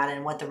like that,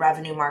 and what the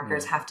revenue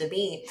markers have to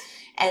be.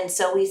 And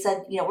so we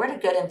said, we're at a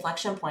good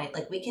inflection point.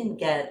 We can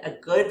get a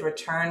good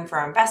return for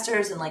our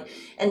investors.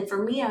 And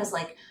for me, I was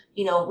like,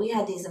 we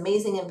had these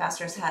amazing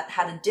investors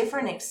had a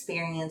different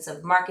experience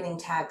of marketing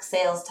tech,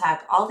 sales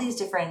tech, all these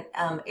different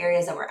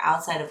areas that were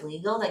outside of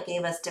legal that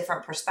gave us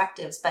different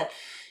perspectives. But,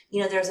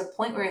 there's a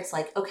point where it's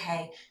like,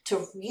 okay,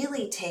 to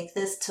really take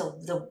this to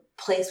the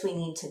place we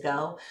need to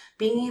go,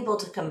 being able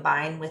to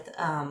combine with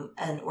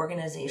an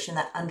organization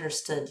that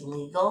understood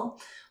legal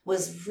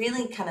was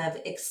really kind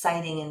of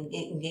exciting, and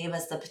it gave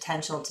us the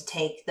potential to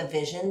take the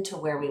vision to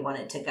where we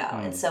wanted to go.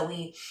 And so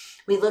we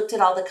looked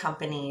at all the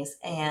companies,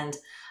 and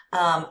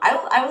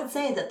I would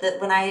say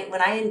that when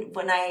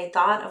I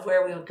thought of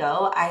where we would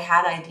go, I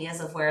had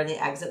ideas of where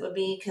the exit would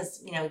be,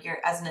 because you're,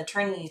 as an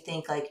attorney, you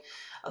think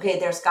okay,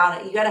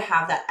 you got to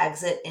have that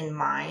exit in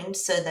mind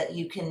so that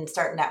you can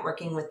start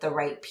networking with the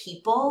right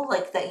people,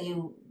 that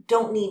you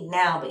don't need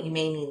now but you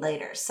may need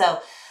later.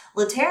 So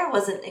Litera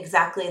wasn't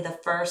exactly the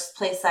first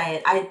place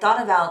I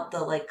thought about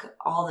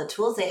all the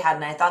tools they had,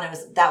 and I thought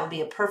that would be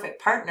a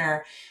perfect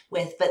partner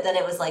with. But then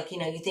it was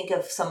you think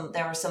of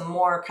there were some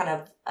more kind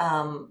of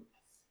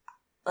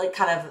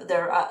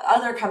there are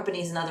other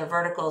companies and other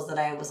verticals that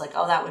I was like,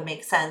 oh, that would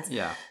make sense.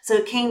 Yeah. So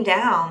it came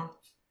down,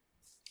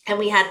 and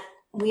we had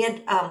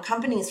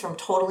companies from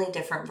totally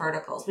different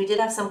verticals. We did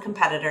have some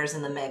competitors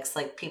in the mix,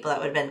 people that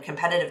would have been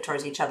competitive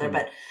towards each other.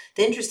 But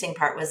the interesting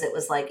part was it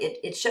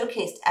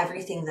showcased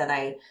everything that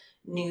I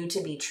knew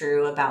to be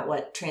true about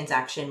what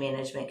transaction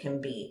management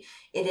can be.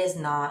 It is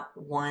not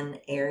one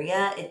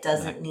area. It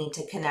doesn't need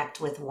to connect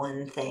with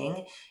one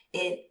thing.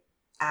 It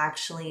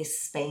actually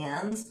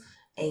spans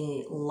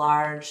a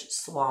large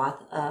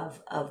swath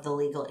of the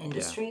legal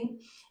industry. Yeah.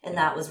 And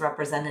that was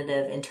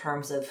representative in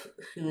terms of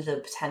who the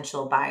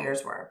potential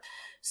buyers were.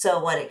 So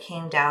what it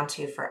came down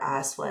to for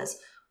us was,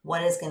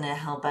 what is going to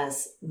help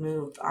us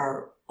move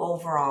our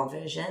overall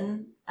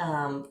vision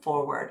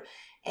forward?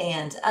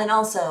 And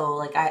also,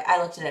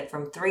 I looked at it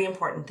from 3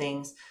 important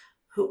things.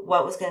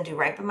 What was going to do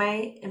right by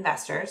my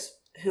investors?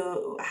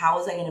 How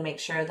was I going to make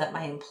sure that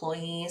my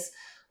employees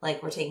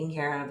like we're taking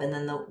care of, and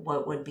then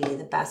what would be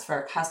the best for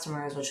our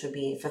customers, which would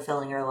be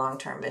fulfilling our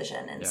long-term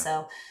vision. And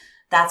so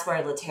that's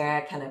where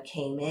Latera kind of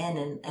came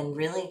in and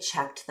really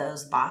checked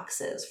those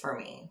boxes for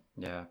me.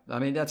 Yeah, I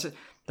mean that's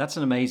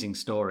an amazing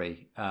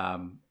story,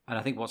 and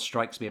I think what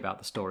strikes me about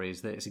the story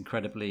is that it's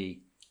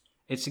incredibly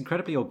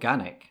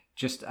organic,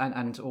 just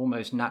and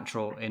almost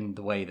natural in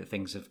the way that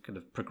things have kind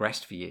of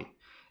progressed for you,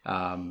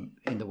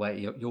 in the way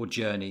your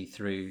journey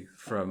through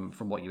from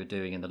what you were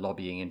doing in the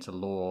lobbying into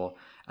law,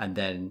 and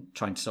then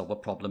trying to solve a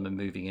problem and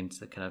moving into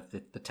the kind of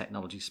the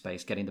technology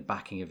space, getting the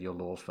backing of your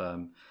law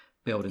firm,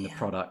 building the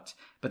product,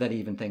 but then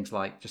even things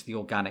like just the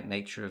organic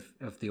nature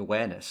of the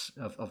awareness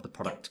of the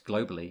product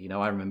globally. You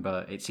know, I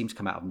remember it seemed to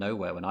come out of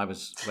nowhere when I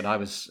was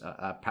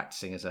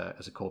practicing as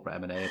a corporate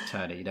M&A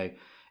attorney. You know,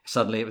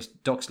 suddenly it was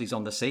Doxley's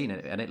on the scene,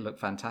 and it looked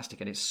fantastic.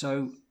 And it's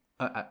so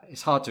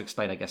it's hard to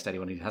explain, I guess, to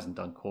anyone who hasn't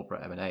done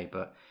corporate M&A,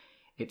 but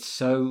it's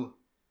so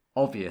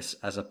obvious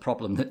as a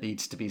problem that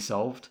needs to be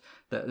solved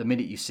that the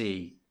minute you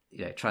see,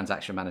 you know,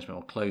 transaction management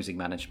or closing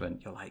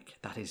management, you're like,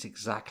 that is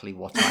exactly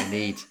what I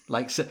need.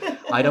 Like, so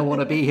I don't want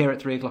to be here at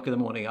 3:00 in the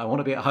morning. I want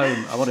to be at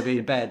home. I want to be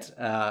in bed.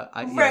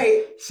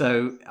 Right.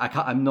 So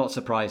I'm not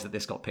surprised that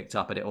this got picked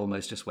up and it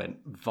almost just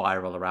went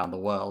viral around the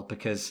world,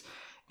 because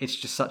it's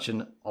just such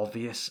an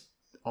obvious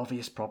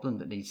problem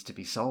that needs to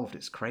be solved.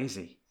 It's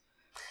crazy.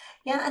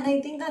 Yeah, and I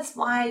think that's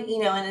why,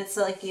 and it's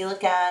like you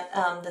look at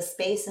the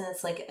space, and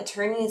it's like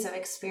attorneys have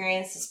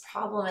experienced this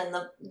problem, and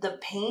the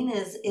pain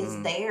is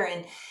there.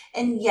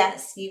 And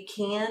yes,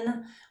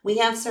 we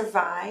have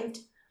survived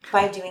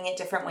by doing it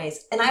different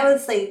ways. And I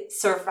would say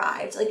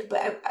survived, like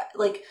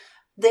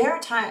there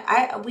are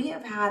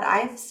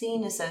I've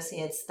seen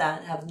associates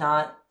that have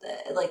not,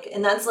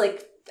 and that's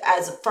like,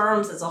 as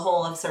firms as a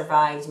whole have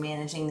survived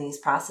managing these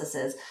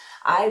processes.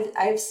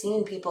 I've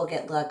seen people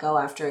get let go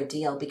after a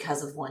deal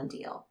because of one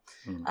deal.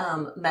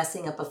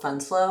 Messing up a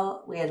funds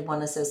flow. We had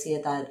one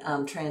associate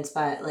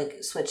that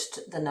switched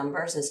the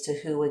numbers as to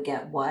who would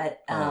get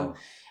what. And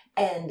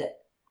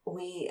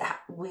when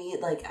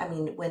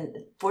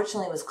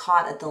fortunately it was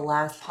caught at the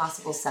last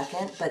possible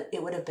second, but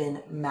it would have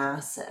been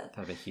massive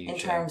in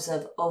terms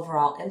of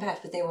overall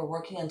impact. But they were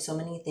working on so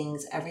many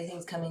things.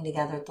 Everything's coming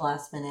together at the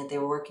last minute. They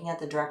were working at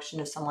the direction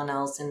of someone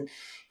else and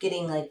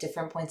getting like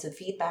different points of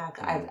feedback.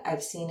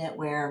 I've seen it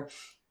where,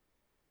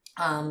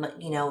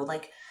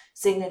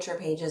 signature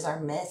pages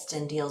are missed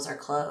and deals are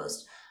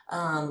closed.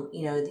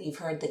 You've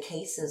heard the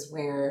cases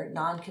where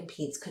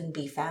non-competes couldn't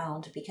be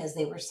found because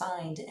they were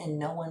signed and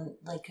no one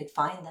could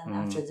find them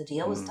after the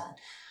deal was done.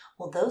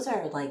 Well,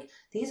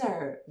 these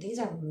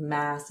are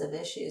massive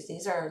issues.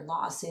 These are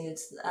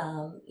lawsuits.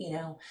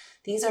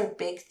 These are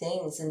big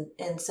things.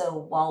 And so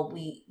while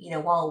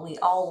we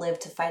all live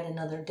to fight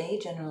another day,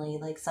 generally,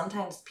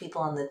 sometimes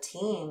people on the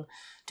team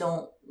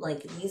don't,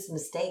 these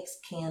mistakes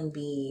can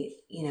be,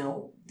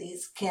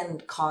 these can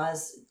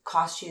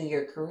cost you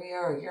your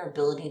career or your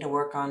ability to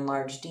work on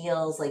large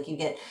deals.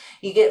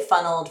 You get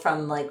funneled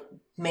from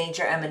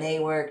major M&A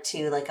work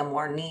to a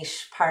more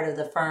niche part of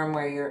the firm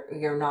where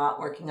you're not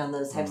working on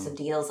those types of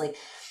deals.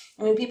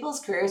 People's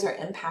careers are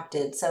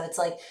impacted. So it's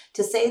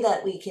to say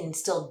that we can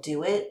still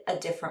do it a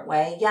different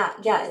way. Yeah,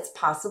 it's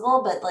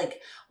possible. But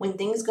when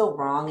things go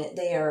wrong,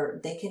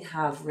 they can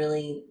have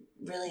really,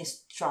 really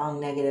strong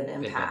negative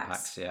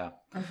impacts. Yeah.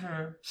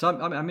 Mm-hmm. So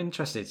I'm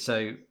interested.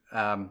 So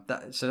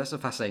that's a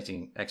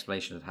fascinating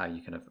explanation of how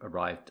you kind of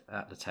arrived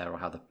at Latera, or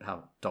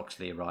how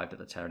Doxley arrived at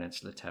Latera and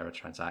into Latera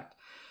Transact.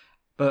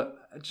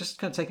 But just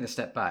kind of taking a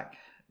step back,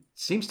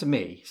 seems to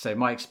me, so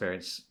my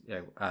experience,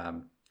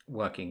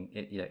 working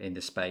in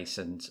this space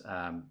and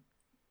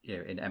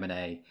in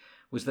M&A,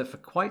 was that for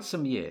quite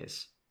some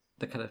years,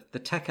 the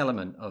tech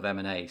element of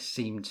M&A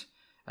seemed,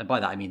 and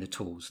by that I mean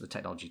the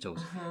technology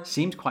tools,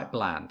 seemed quite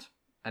bland,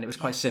 and it was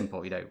quite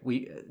simple.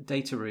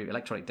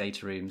 Electronic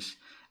data rooms.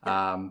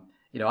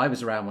 I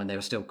was around when they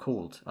were still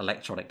called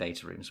electronic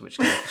data rooms, which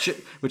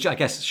I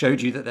guess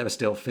showed you that there were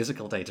still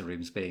physical data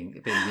rooms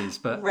being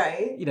used. But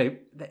right.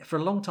 For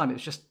a long time, it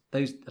was just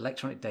those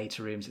electronic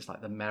data rooms. It's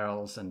like the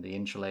Merrills and the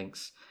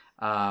Intralinks,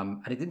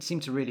 and it didn't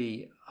seem to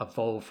really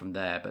evolve from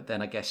there. But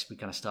then I guess we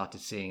kind of started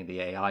seeing the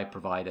AI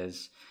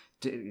providers,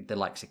 the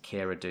likes of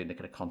Kira doing the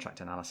kind of contract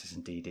analysis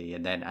and DD,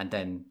 and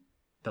then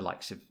the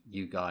likes of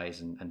you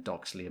guys and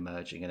Doxley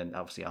emerging, and then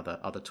obviously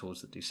other tools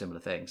that do similar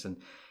things. And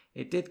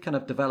it did kind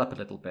of develop a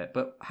little bit,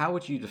 but how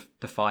would you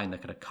define the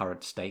kind of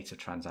current state of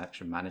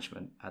transaction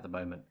management at the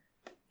moment?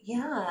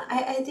 Yeah,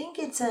 I think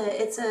it's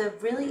a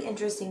really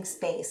interesting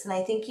space, and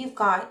I think you've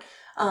got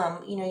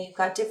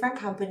different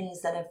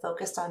companies that have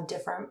focused on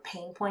different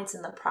pain points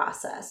in the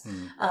process.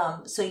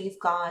 So you've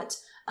got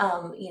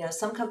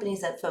some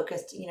companies that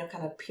focused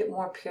kind of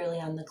more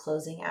purely on the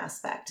closing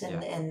aspect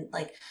and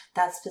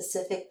that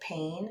specific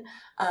pain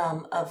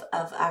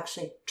of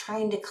actually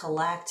trying to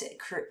collect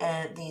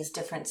these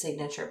different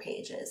signature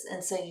pages.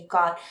 And so you've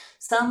got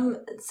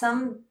some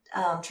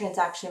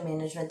transaction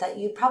management that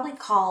you probably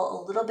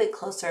call a little bit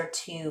closer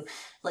to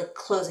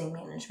closing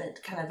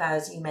management, kind of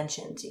as you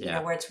mentioned,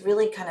 where it's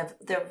really kind of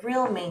the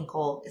real main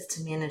goal is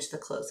to manage the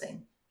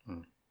closing.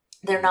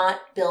 They're not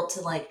built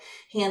to like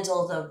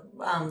handle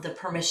the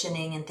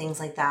permissioning and things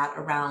like that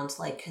around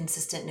like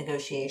consistent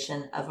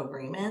negotiation of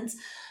agreements,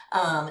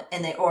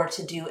 and they or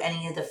to do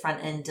any of the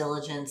front end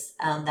diligence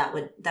that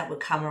would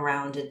come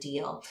around a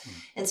deal.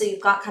 And so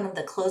you've got kind of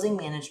the closing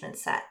management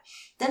set.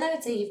 Then I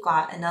would say you've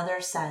got another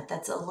set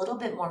that's a little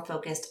bit more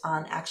focused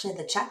on actually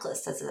the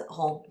checklist as a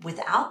whole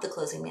without the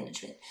closing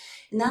management.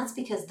 And that's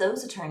because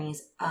those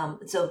attorneys,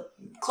 so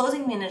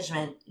closing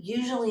management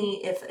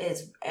usually if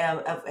is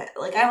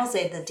like I will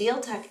say the deal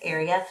tech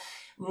area,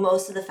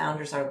 most of the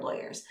founders are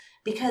lawyers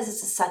because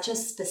it's such a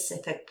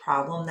specific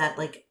problem that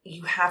like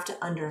you have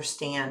to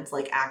understand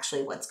like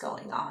actually what's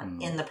going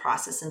on in the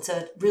process. And so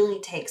it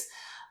really takes,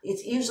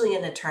 it's usually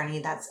an attorney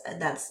that's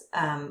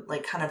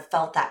like kind of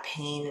felt that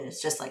pain and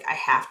it's just like, I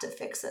have to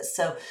fix this.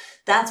 So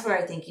that's where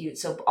I think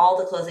so all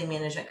the closing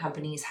management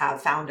companies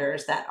have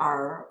founders that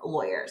are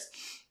lawyers.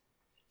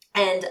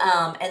 And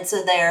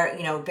so they're,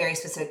 very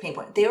specific pain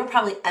point. They were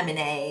probably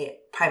M&A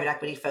private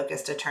equity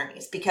focused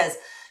attorneys because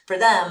for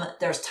them,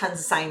 there's tons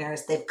of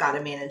signers. They've got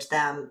to manage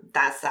them.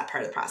 That's that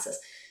part of the process.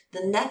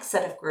 The next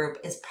set of group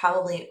is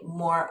probably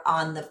more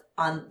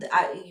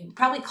you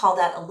probably call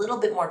that a little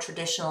bit more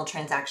traditional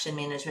transaction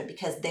management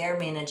because they're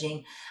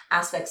managing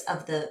aspects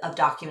of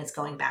documents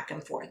going back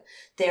and forth.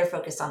 They're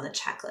focused on the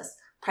checklist,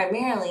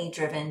 primarily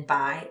driven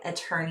by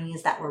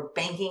attorneys that were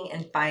banking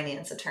and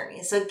finance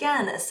attorneys. So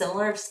again, a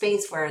similar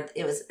space where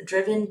it was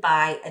driven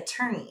by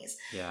attorneys.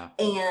 Yeah.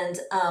 And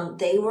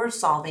they were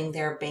solving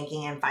their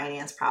banking and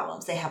finance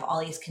problems. They have all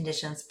these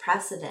conditions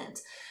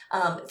precedent.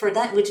 For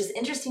that, which is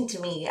interesting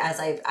to me as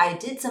I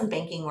did some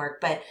banking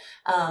work, but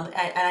and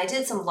I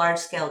did some large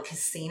scale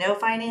casino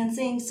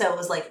financing. So it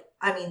was like,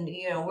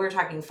 we're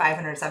talking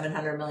 $500,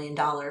 $700 million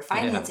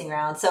financing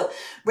round. So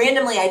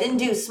randomly, I didn't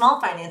do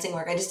small financing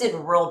work. I just did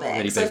real big.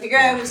 Really so I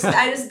figured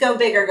I just go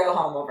big or go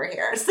home over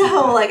here.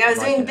 So like I was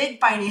doing big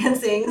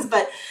financings,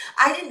 but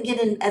I didn't get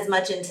in as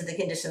much into the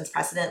conditions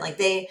precedent.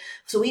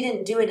 So we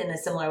didn't do it in a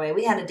similar way.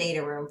 We had a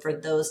data room for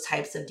those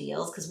types of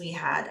deals because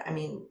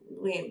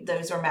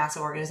those were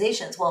massive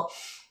organizations. Well,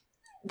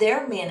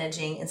 they're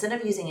managing, instead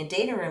of using a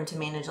data room to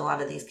manage a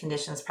lot of these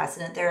conditions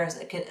precedent, there's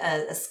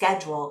a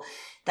schedule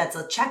that's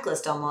a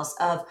checklist almost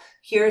of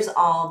here's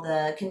all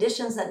the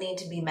conditions that need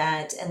to be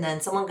met. And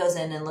then someone goes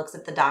in and looks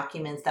at the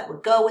documents that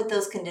would go with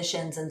those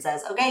conditions and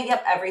says, okay,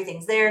 yep,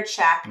 everything's there,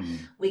 check.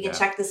 We can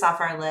check this off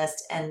our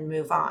list and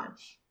move on.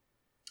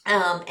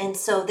 And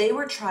so they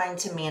were trying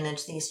to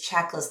manage these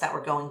checklists that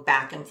were going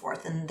back and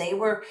forth, and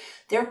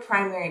their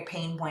primary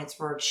pain points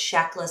were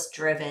checklist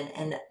driven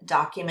and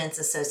documents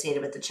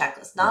associated with the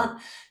checklist.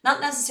 Not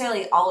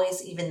necessarily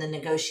always even the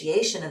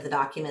negotiation of the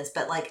documents,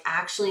 but like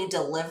actually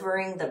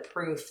delivering the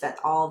proof that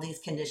all these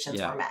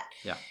conditions were met.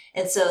 Yeah.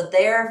 And so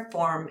their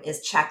form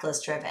is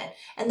checklist driven.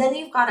 And then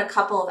you've got a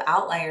couple of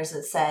outliers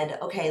that said,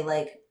 okay,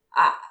 like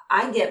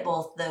I get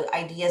both the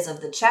ideas of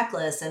the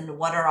checklist and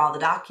what are all the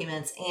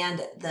documents and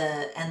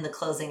the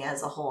closing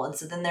as a whole. And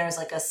so then there's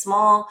like a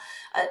smaller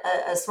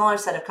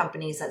set of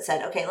companies that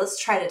said, okay, let's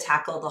try to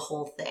tackle the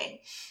whole thing.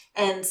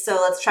 And so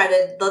let's try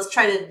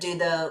to do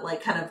the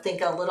like kind of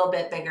think a little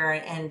bit bigger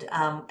and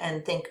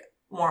think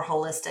more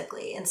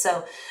holistically. And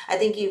so I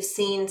think you've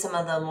seen some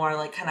of the more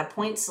like kind of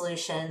point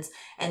solutions.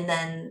 And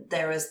then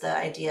there was the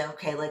idea,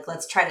 okay, like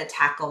let's try to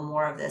tackle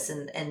more of this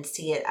and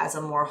see it as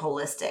a more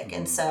holistic.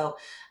 And so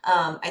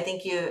I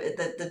think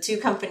the two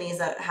companies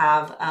that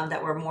have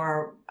that were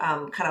more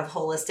kind of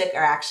holistic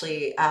are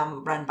actually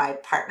run by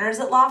partners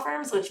at law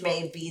firms, which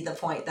may be the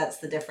point. That's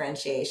the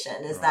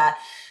differentiation is that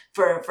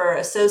for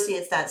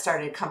associates that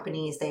started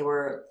companies, they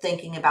were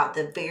thinking about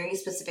the very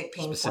specific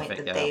pain point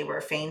that they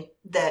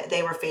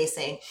were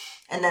facing,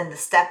 and then the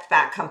step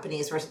back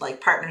companies were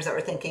like partners that were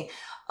thinking,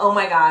 oh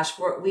my gosh,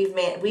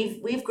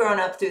 we've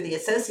grown up through the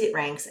associate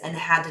ranks and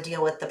had to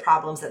deal with the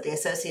problems that the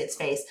associates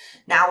face.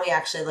 Now we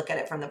actually look at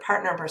it from the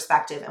partner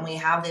perspective, and we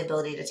have the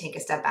ability to take a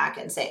step back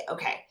and say,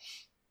 okay,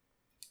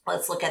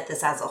 let's look at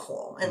this as a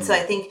whole. And so I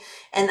think,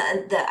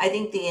 I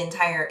think the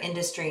entire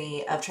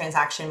industry of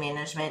transaction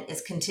management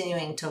is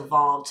continuing to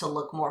evolve to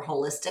look more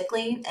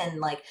holistically and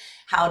like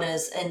I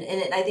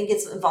think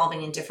it's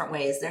evolving in different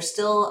ways. There's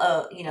still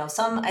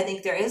I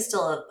think there is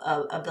still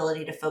a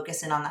ability to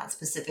focus in on that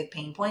specific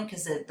pain point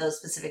because those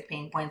specific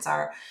pain points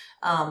are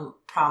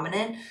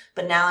prominent.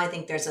 But now I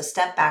think there's a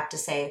step back to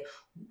say,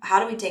 how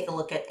do we take a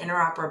look at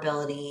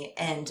interoperability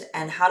and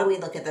how do we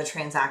look at the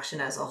transaction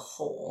as a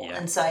whole?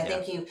 And so I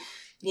think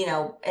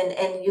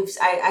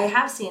I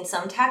have seen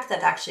some tech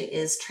that actually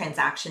is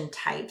transaction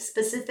type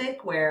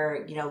specific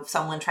where,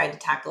 someone tried to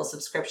tackle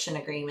subscription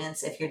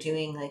agreements if you're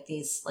doing like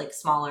these like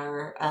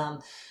smaller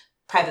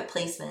private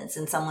placements,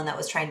 and someone that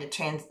was trying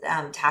to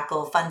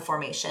tackle fund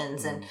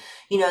formations and,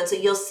 so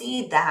you'll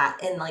see that.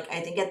 And like,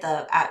 I think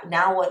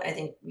now what I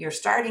think you're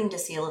starting to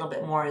see a little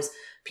bit more is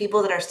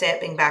people that are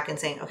stepping back and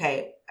saying,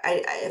 okay,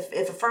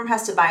 if a firm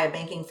has to buy a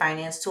banking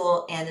finance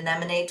tool and an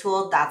M&A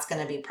tool, that's going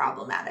to be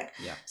problematic.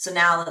 Yeah. So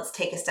now let's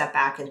take a step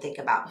back and think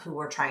about who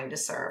we're trying to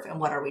serve and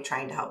what are we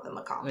trying to help them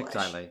accomplish.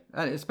 Exactly.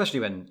 Especially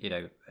when,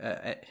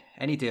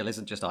 any deal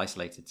isn't just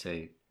isolated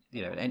to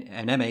an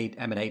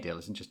M&A deal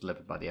isn't just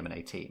delivered by the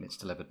M&A team. It's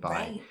delivered by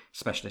Right.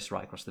 specialists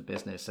right across the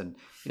business. And,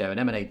 an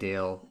M&A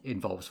deal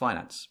involves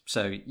finance.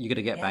 So you're going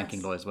to get banking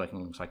Yes. lawyers working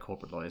alongside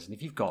corporate lawyers. And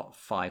if you've got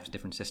 5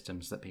 different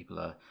systems that people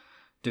are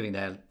doing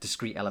their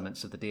discrete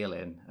elements of the deal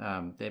in,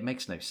 it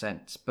makes no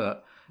sense.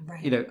 But,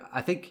 Right.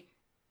 I think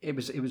it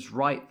was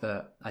right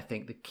that I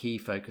think the key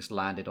focus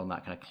landed on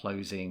that kind of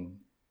closing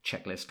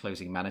checklist,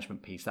 closing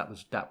management piece.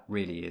 That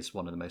really is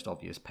one of the most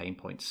obvious pain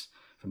points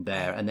from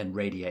there, Right. and then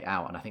radiate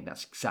out. And I think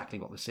that's exactly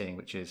what we're seeing,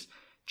 which is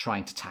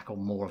trying to tackle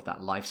more of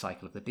that life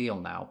cycle of the deal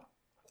now,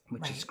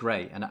 which is Right.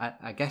 great. And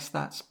I guess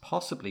that's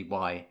possibly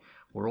why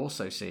we're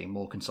also seeing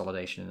more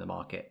consolidation in the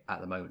market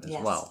at the moment as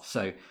Yes. well.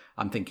 So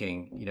I'm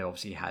thinking,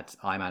 obviously you had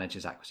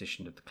iManager's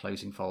acquisition of the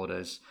closing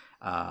folders,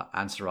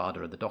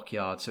 Ansarada of the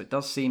Dockyard. So it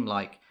does seem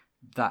like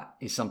that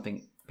is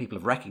something people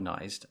have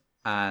recognized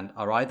and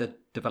are either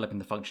developing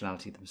the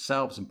functionality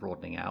themselves and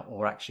broadening out,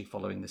 or actually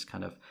following this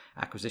kind of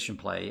acquisition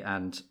play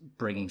and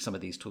bringing some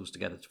of these tools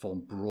together to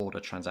form broader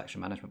transaction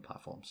management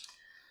platforms.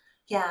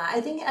 Yeah,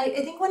 I think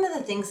one of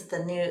the things that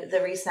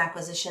the recent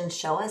acquisitions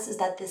show us is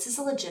that this is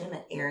a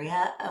legitimate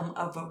area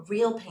of a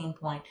real pain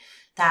point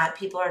that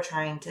people are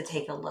trying to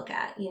take a look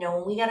at.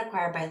 When we got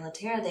acquired by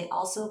Latera, they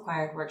also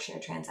acquired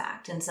Workshare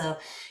Transact, and so,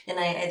 and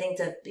I think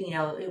that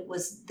it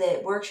was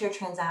that Workshare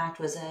Transact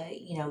was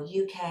a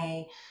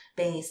UK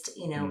based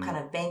kind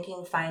of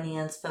banking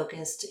finance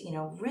focused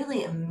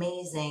really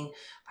amazing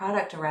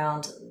product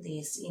around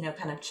these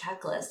kind of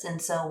checklists.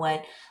 And so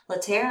what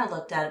Latera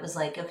looked at, it was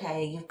like,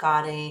 okay, you've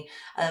got a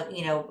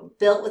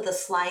built with a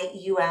slight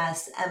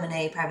U.S.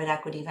 M&A private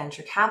equity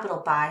venture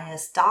capital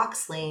bias,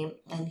 Doxley,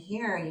 and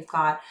here you've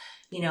got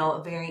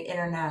a very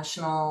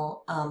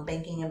international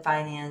banking and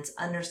finance,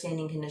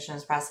 understanding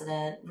conditions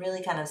precedent,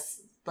 really kind of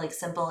like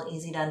simple,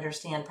 easy to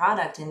understand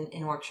product in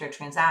Workshare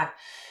Transact.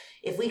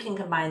 If we can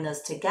combine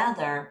those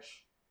together,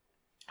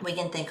 we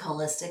can think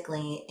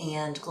holistically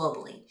and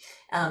globally,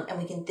 and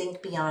we can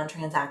think beyond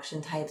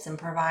transaction types and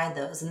provide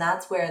those. And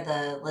that's where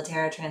the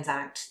Latera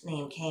Transact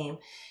name came.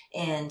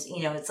 And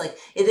it's like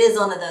it is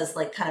one of those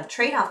like kind of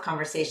trade-off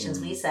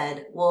conversations. We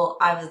said, well,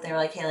 they were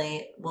like,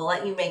 Haley, we'll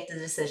let you make the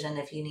decision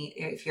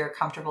if you're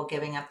comfortable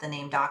giving up the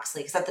name Doxley,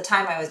 because at the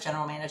time I was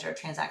general manager of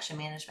transaction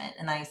management,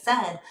 and I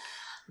said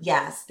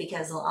yes,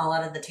 because a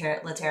lot of the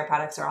Latera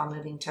products are all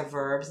moving to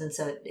verbs, and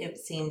so it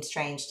seemed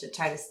strange to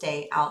try to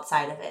stay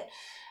outside of it.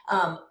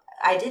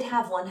 I did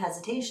have one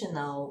hesitation,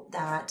 though,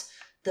 that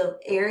the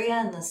area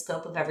and the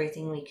scope of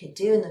everything we could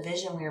do and the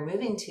vision we were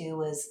moving to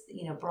was,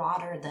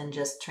 broader than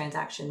just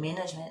transaction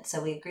management.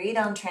 So we agreed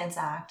on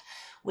Transact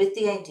with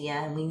the idea,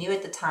 and we knew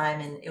at the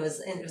time, and it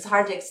was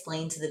hard to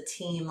explain to the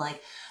team,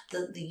 like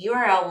the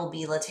URL will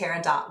be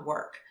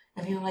latera.work.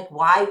 And people were like,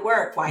 why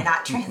work? Why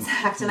not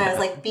Transact? And I was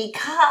like,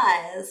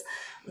 because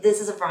this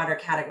is a broader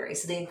category.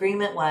 So the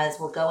agreement was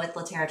we'll go with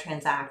Latera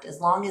Transact as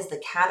long as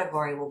the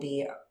category will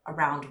be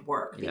around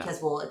work,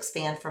 because we'll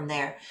expand from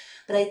there.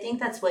 But I think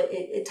that's what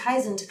it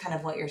ties into kind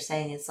of what you're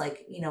saying. It's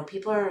like,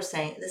 people are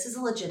saying this is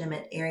a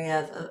legitimate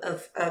area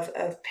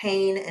of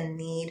pain and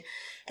need.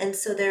 And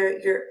so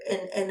you're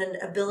in an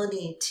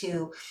ability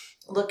to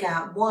look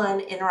at one,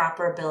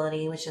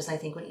 interoperability, which is I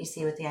think what you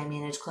see with the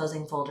iManage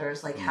closing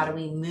folders, like how do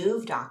we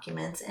move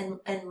documents,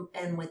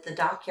 and with the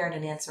Dockyard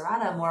and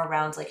Ansarada more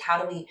around like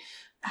how do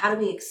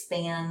we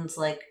expand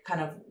like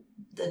kind of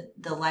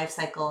the life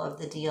cycle of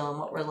the deal and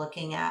what we're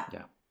looking at.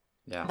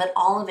 Yeah. But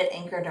all of it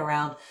anchored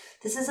around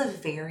this is a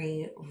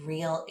very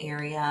real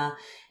area,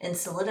 and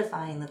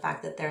solidifying the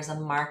fact that there's a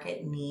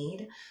market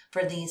need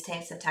for these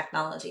types of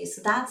technologies.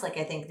 So that's like,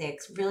 I think the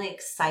really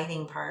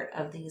exciting part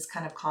of these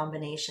kind of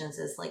combinations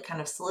is like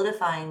kind of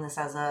solidifying this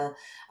as a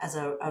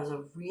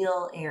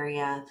real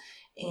area,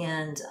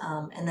 and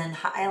then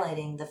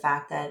highlighting the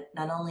fact that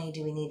not only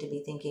do we need to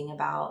be thinking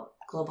about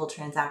global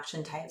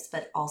transaction types,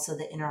 but also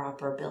the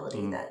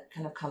interoperability that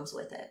kind of comes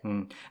with it.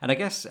 And I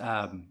guess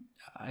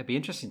it'd be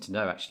interesting to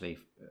know actually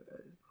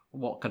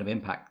what kind of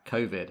impact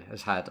COVID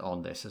has had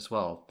on this as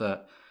well.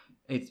 That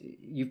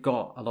you've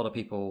got a lot of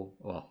people,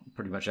 well,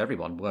 pretty much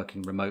everyone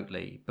working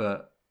remotely,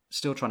 but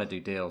still trying to do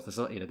deals.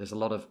 There's a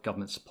lot of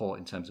government support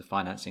in terms of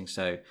financing.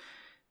 So,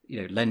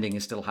 lending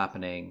is still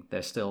happening.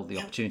 There's still the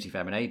opportunity for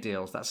M&A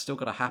deals. That's still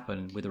got to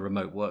happen with a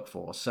remote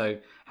workforce. So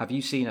have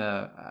you seen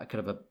a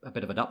kind of a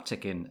bit of an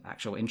uptick in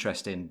actual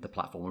interest in the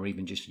platform, or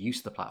even just use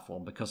of the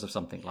platform because of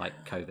something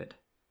like COVID?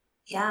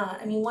 Yeah,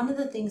 I mean, one of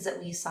the things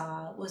that we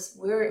saw was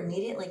we were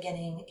immediately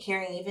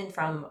hearing even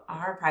from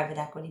our private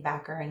equity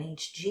backer,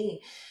 NHG,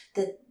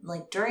 that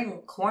like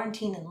during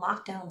quarantine and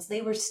lockdowns,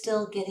 they were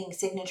still getting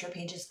signature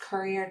pages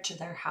couriered to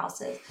their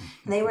houses.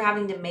 And they were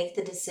having to make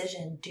the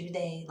decision, do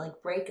they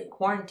like break a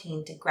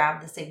quarantine to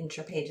grab the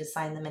signature pages,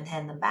 sign them, and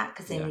hand them back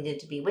because they needed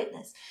to be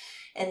witnessed.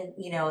 And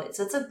so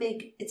it's a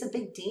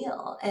big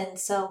deal. And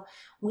so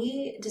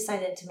we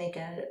decided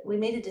we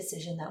made a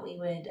decision that we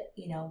would,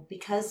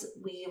 because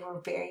we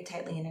were very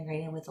tightly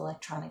integrated with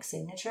electronic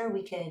signature,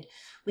 we could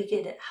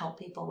help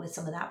people with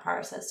some of that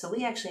process. So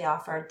we actually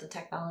offered the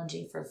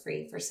technology for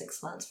free for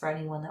 6 months for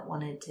anyone that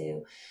wanted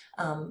to,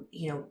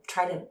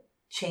 try to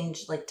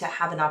change, like to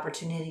have an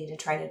opportunity to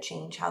try to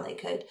change how they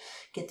could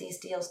get these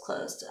deals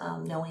closed,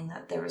 knowing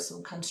that there were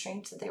some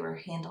constraints that they were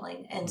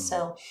handling. And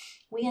so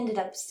we ended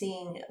up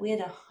seeing, we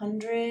had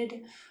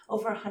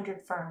over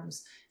 100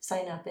 firms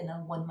sign up in a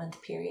 1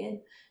 month period.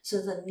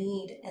 So the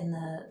need and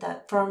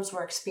that firms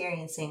were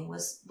experiencing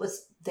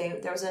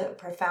there was a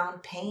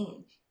profound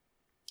pain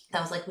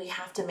that was like,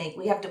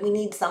 we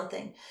need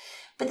something.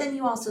 But then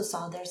you also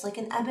saw there's like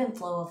an ebb and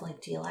flow of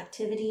like deal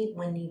activity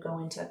when you go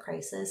into a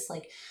crisis,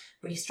 like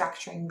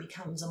restructuring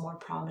becomes a more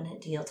prominent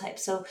deal type.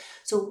 So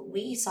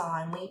we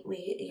saw, and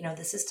we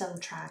the system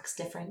tracks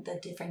the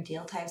different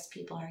deal types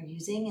people are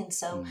using. And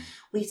so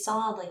we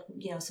saw like,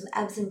 some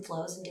ebbs and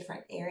flows in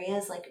different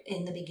areas. Like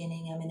in the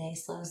beginning, M&A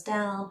slows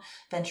down,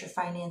 venture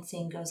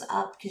financing goes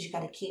up because you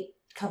got to keep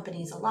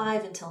companies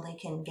alive until they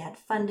can get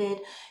funded.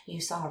 You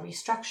saw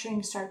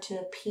restructuring start to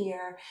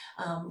appear.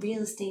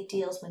 Real estate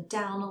deals went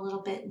down a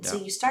little bit. And so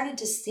you started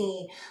to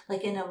see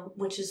like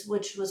which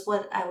was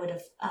what I would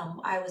have,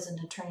 I was an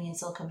attorney in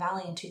Silicon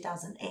Valley in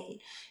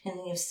 2008. And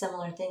you have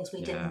similar things.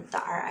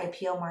 Our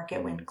IPO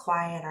market went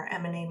quiet. Our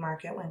M&A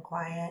market went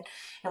quiet.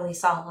 And we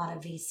saw a lot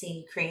of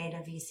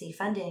creative VC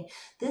funding.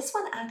 This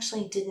one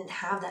actually didn't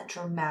have that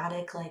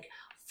dramatic, like,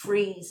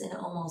 freeze and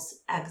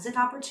almost exit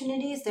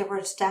opportunities. There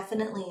was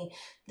definitely,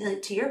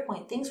 to your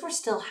point, things were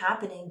still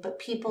happening, but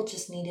people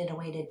just needed a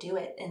way to do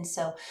it. And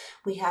so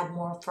we had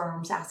more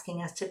firms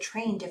asking us to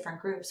train different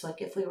groups.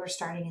 Like if we were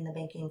starting in the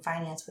banking and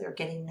finance, we were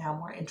getting now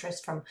more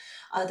interest from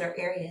other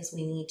areas.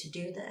 We need to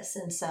do this.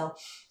 And so,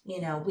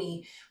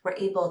 we were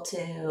able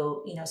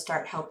to,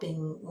 start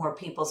helping more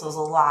people. So it was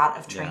a lot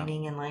of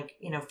training and like,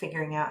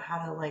 figuring out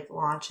how to like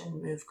launch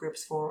and move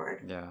groups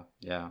forward.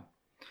 Yeah.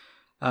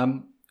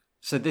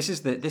 So this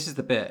is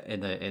the bit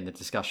in the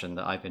discussion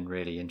that I've been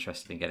really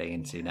interested in getting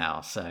into now.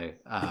 So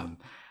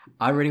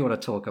I really want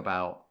to talk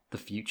about the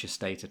future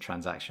state of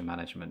transaction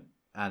management,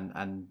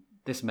 and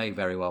this may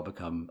very well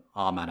become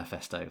our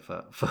manifesto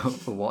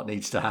for what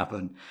needs to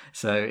happen.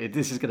 So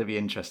this is going to be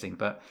interesting.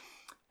 But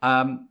what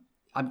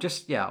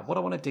I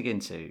want to dig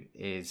into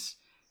is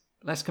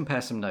let's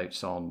compare some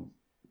notes on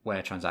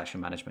where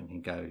transaction management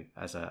can go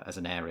as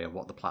an area,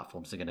 what the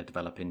platforms are going to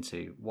develop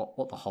into,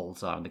 what the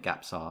holes are and the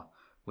gaps are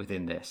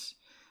within this,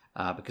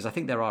 because I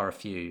think there are a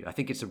few. I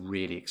think it's a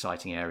really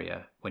exciting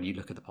area when you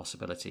look at the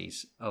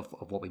possibilities of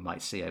what we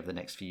might see over the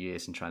next few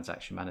years in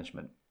transaction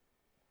management.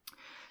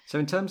 So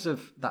in terms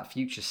of that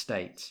future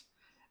state,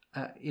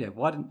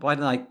 why don't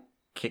I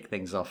kick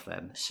things off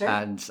then? Sure.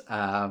 And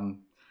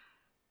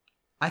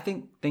I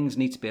think things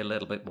need to be a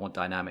little bit more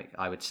dynamic,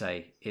 I would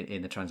say,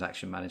 in the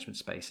transaction management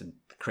space and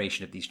the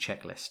creation of these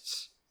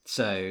checklists.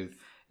 So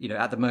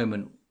at the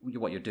moment,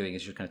 what you're doing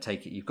is you're going to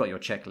take it, you've got your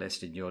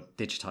checklist and you're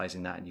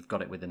digitizing that and you've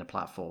got it within a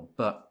platform,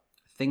 but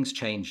things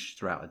change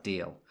throughout a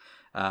deal.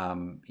 A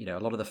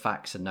lot of the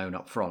facts are known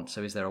up front.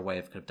 So is there a way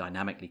of kind of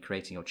dynamically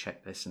creating your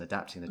checklist and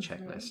adapting the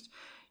checklist?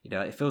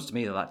 It feels to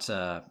me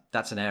that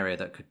that's an area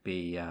that could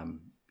be,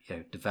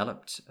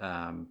 developed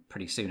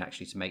pretty soon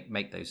actually to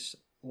make those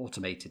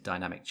automated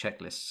dynamic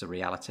checklists a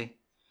reality.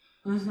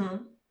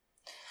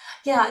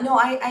 Yeah, no,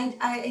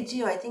 I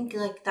do. I think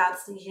like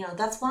that's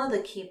one of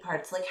the key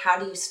parts. Like, how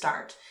do you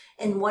start?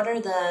 And what are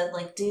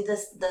do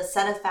the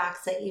set of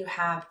facts that you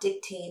have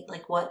dictate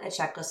like what a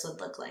checklist would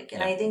look like?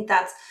 And I think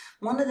that's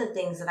one of the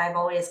things that I've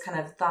always kind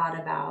of thought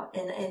about.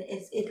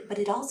 But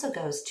it also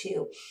goes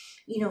to,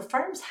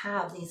 firms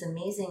have these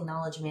amazing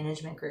knowledge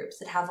management groups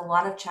that have a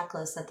lot of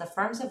checklists that the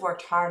firms have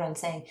worked hard on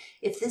saying,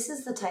 if this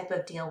is the type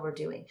of deal we're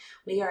doing,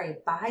 we are a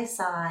buy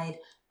side,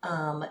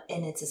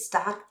 and it's a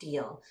stock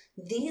deal.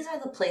 These are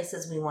the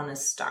places we want to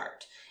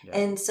start. Yeah.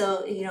 And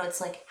so, it's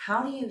like,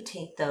 how do you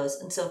take those?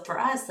 And so for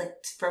us, like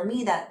for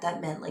me,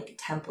 that meant like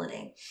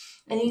templating.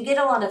 And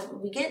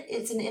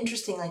it's an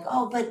interesting like,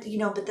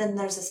 but then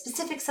there's a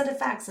specific set of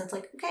facts. And it's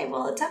like, okay,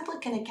 well, a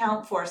template can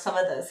account for some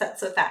of those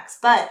sets of facts.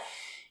 But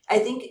I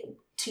think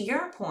to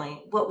your point,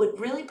 what would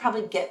really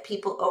probably get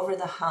people over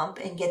the hump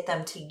and get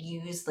them to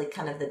use like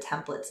kind of the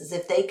templates is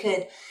if they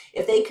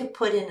could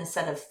put in a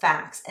set of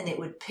facts and it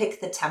would pick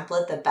the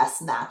template that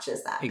best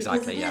matches that.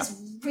 Exactly. Because it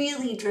is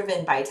really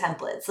driven by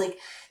templates. Like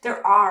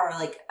there are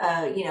like,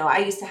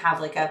 I used to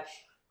have like I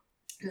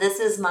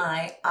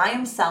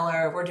am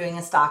seller, we're doing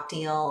a stock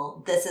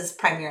deal. This is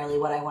primarily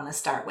what I want to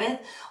start with.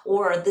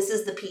 Or this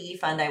is the PE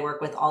fund I work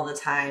with all the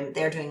time.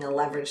 They're doing a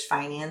leveraged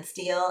finance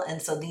deal.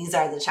 And so these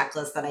are the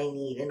checklists that I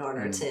need in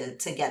order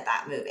to get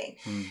that moving.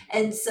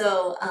 And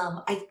so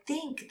I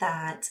think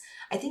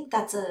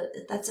that's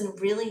a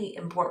really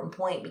important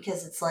point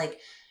because it's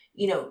like,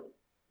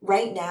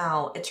 right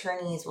now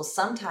attorneys will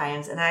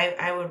sometimes, and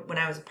I would, when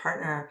I was a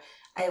partner,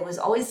 I was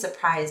always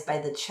surprised by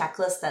the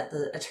checklist that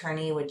the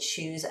attorney would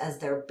choose as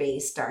their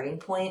base starting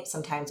point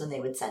sometimes when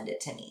they would send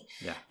it to me.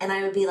 Yeah. And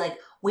I would be like,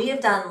 we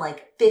have done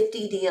like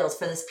 50 deals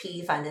for this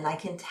PE fund, and I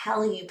can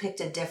tell you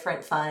picked a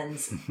different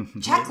fund's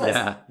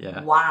checklist.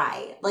 Yeah.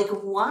 Why? Like,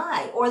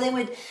 why? Or they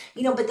would,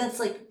 but that's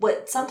like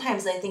what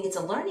sometimes I think it's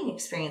a learning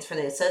experience for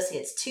the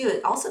associates too.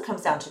 It also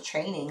comes down to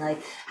training.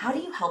 Like, how do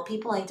you help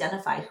people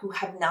identify who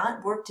have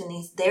not worked in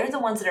these? They're the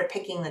ones that are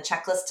picking the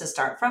checklist to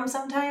start from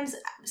sometimes.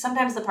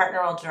 Sometimes the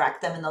partner will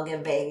direct them and they'll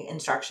give vague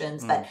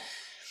instructions, but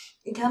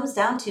it comes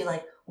down to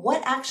like,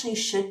 what actually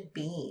should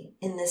be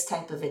in this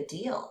type of a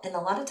deal? And a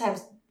lot of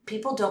times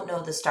people don't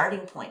know the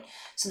starting point.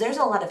 So there's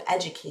a lot of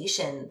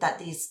education that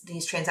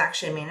these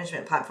transaction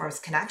management platforms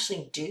can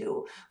actually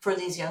do for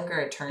these younger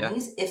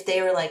attorneys. If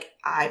they were like,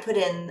 I put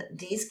in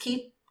these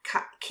key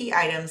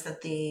items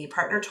that the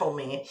partner told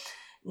me,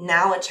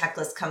 now a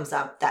checklist comes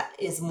up that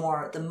is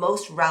the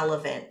most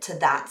relevant to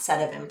that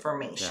set of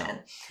information.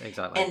 Yeah,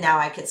 exactly. And now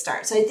I could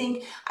start. So I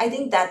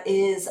think that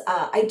is,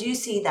 I do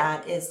see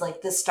that is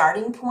like the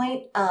starting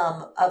point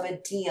of a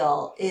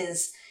deal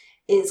is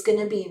going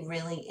to be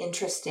really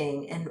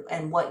interesting,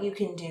 and what you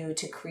can do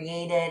to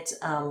create it,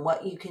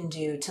 what you can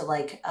do to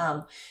like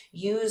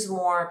use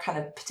more kind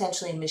of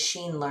potentially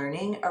machine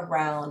learning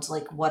around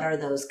like what are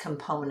those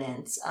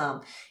components.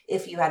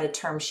 If you had a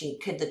term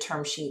sheet, could the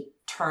term sheet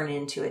turn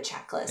into a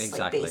checklist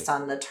like based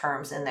on the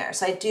terms in there?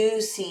 So I do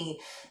see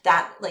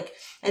that. Like,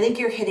 I think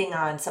you're hitting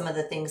on some of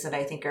the things that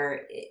I think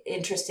are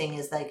interesting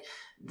is like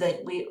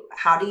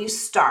how do you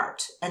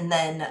start, and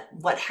then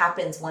what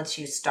happens once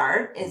you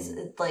start is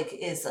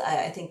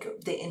I think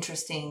the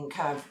interesting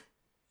kind of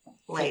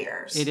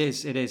layers. It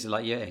is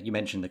like, yeah, you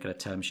mentioned the kind of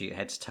term sheet,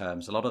 heads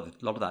terms. A lot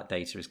of that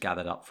data is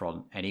gathered up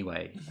front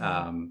anyway,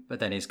 but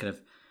then is kind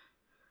of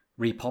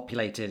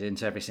repopulated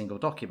into every single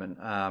document.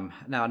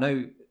 Now I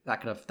know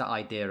that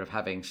idea of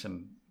having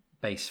some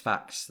base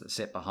facts that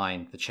sit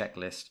behind the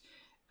checklist.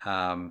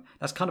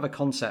 That's kind of a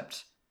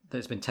concept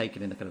that's been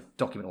taken in the kind of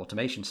document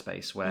automation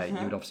space, where you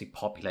would obviously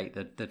populate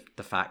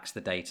the facts, the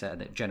data,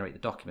 and it generate the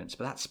documents.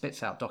 But that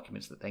spits out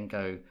documents that then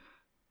go,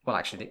 well,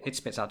 actually, it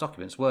spits out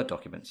documents, Word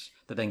documents,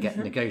 that then get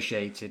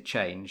negotiated,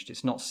 changed.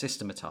 It's not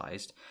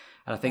systematized.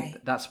 And I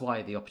think that's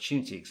why the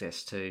opportunity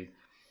exists to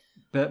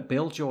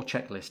build your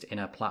checklist in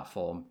a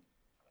platform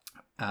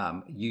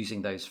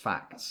using those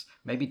facts,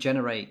 maybe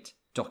generate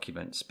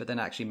documents, but then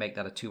actually make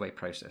that a two-way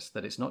process,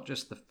 that it's not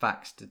just the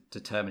facts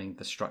determining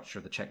the structure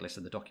of the checklist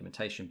and the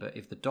documentation, but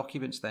if the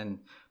documents then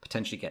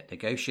potentially get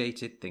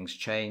negotiated, things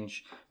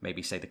change,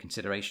 maybe say the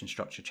consideration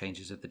structure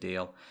changes of the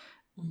deal,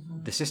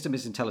 the system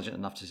is intelligent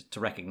enough to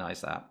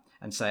recognize that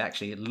and say,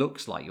 actually, it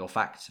looks like your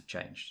facts have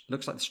changed,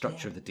 looks like the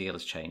structure of the deal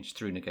has changed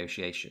through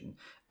negotiation,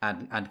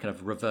 and kind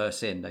of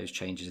reverse in those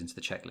changes into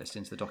the checklist,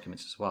 into the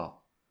documents as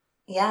well.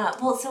 Yeah,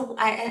 well, so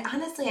I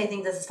honestly, I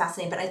think this is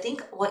fascinating, but I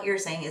think what you're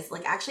saying is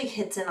like actually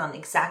hits in on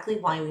exactly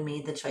why we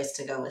made the choice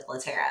to go with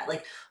Latera.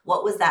 Like,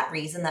 what was that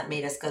reason that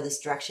made us go this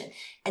direction?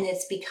 And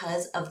it's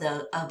because of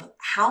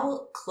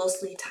how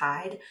closely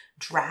tied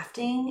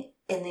drafting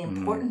and the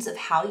importance of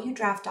how you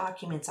draft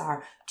documents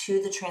are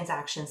to the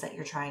transactions that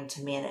you're trying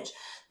to manage.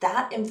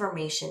 That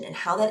information and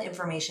how that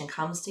information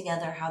comes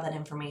together, how that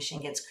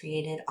information gets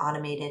created,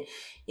 automated,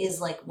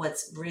 is like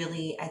what's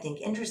really, I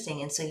think,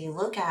 interesting. And so you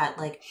look at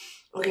like,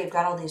 okay, I've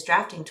got all these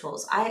drafting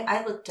tools.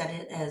 I looked at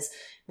it as,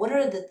 what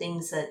are the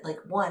things that, like,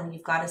 one,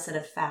 you've got a set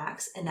of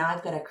facts, and now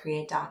I've got to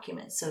create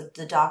documents. So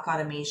the doc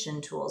automation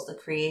tools, the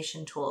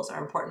creation tools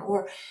are important.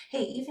 Or,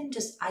 hey, even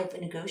just I've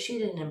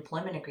negotiated an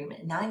employment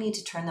agreement. Now I need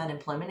to turn that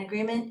employment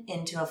agreement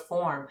into a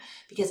form,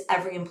 because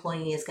every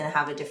employee is going to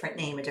have a different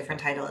name, a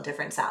different title, a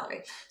different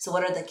salary. So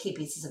what are the key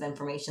pieces of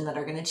information that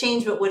are going to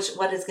change, but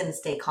what is going to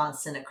stay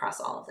constant across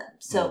all of them?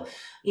 So,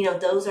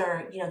 those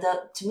are,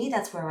 to me,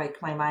 that's where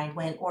like my mind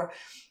went. Or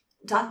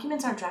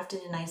documents aren't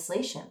drafted in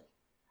isolation.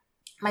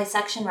 My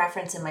section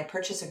reference in my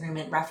purchase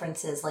agreement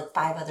references like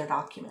 5 other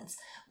documents.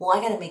 Well,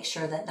 I got to make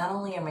sure that not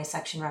only are my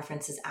section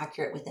references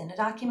accurate within a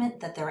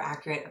document, that they're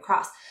accurate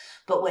across.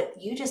 But what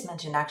you just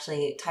mentioned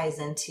actually ties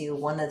into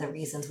one of the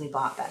reasons we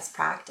bought Best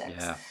Practice.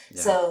 Yeah.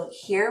 So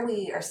here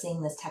we are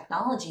seeing this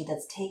technology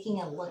that's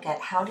taking a look at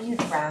how do you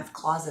draft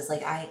clauses.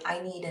 Like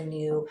I need a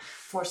new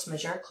force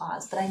majeure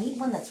clause, but I need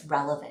one that's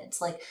relevant.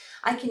 Like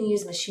I can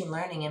use machine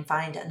learning and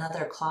find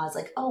another clause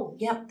like, oh,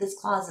 yep, this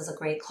clause is a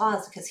great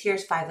clause because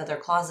here's 5 other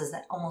clauses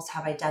that almost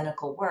have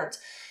identical words,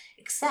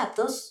 except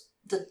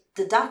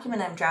the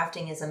document I'm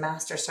drafting is a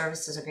master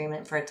services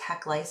agreement for a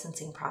tech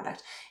licensing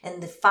product.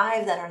 And the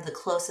 5 that are the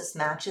closest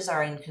matches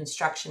are in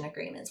construction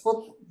agreements.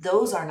 Well,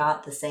 those are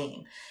not the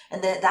same.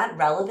 And that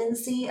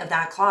relevancy of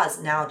that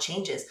clause now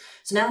changes.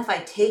 So now if I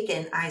take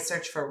and I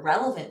search for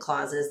relevant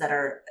clauses that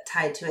are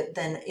tied to it,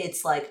 then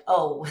it's like,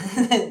 oh,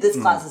 this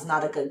clause is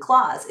not a good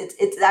clause.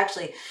 It's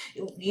actually,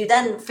 you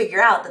then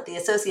figure out that the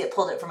associate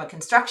pulled it from a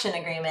construction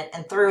agreement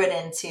and threw it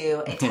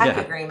into a tech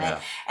agreement.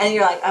 And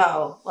you're like,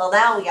 oh, well,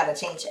 now we got to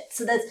change it.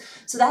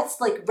 So that's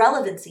like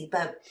relevancy.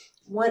 But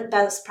what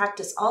Best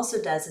Practice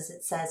also does is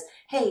it says,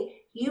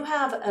 hey, you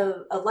have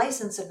a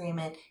license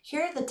agreement.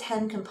 Here are the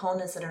 10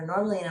 components that are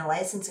normally in a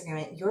license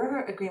agreement.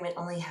 Your agreement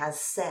only has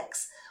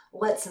 6.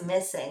 What's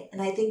missing?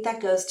 And I think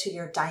that goes to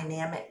your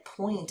dynamic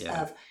point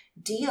of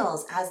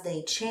deals as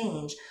they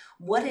change.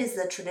 What is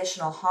the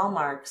traditional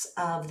hallmarks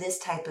of this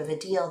type of a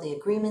deal? The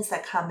agreements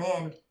that come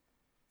in,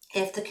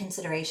 if the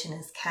consideration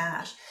is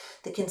cash,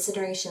 the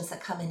considerations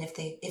that come in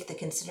if the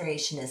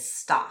consideration is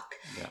stock.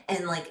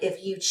 And like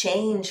if you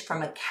change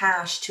from a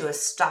cash to a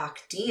stock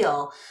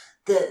deal,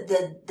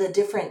 the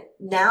different,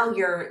 now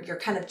your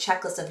kind of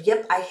checklist of,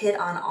 yep, I hit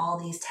on all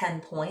these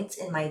 10 points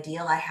in my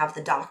deal. I have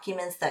the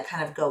documents that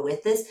kind of go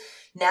with this.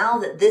 Now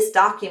that this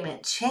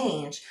document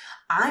changed,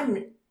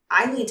 I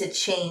need to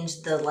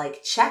change the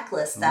like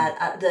checklist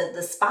that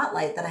the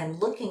spotlight that I'm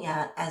looking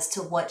at as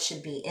to what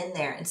should be in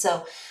there. And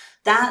so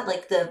that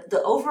like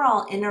the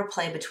overall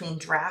interplay between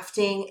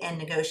drafting and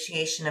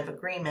negotiation of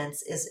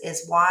agreements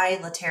is why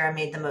Litera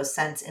made the most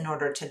sense in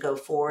order to go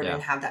forward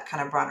and have that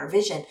kind of broader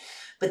vision.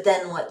 But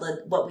then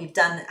what we've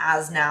done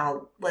as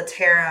now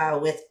Litera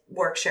with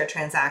Workshare,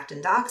 Transact,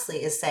 and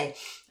Doxly is say,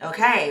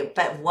 okay,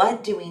 but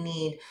what do we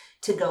need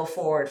to go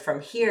forward from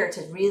here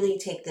to really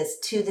take this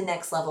to the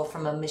next level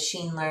from a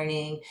machine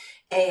learning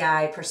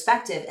AI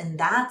perspective? And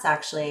that's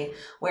actually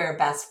where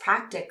best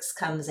practice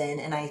comes in.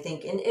 And I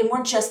think, and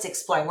we're just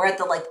exploring, we're at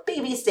the like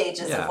baby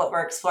stages of what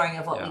we're exploring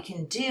of what we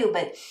can do.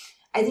 But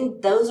I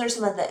think those are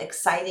some of the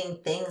exciting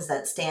things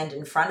that stand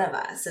in front of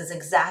us, is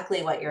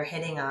exactly what you're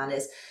hitting on,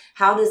 is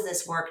how does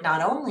this work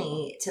not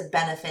only to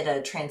benefit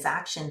a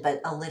transaction,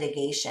 but a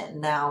litigation?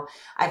 Now,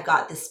 I've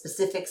got this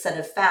specific set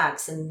of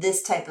facts in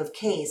this type of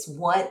case.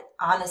 What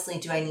honestly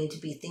do I need to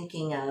be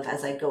thinking of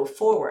as I go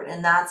forward?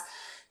 And that's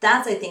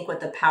I think what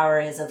the power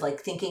is of like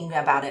thinking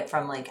about it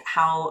from like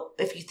how,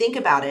 if you think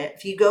about it,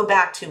 if you go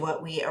back to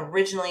what we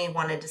originally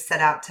wanted to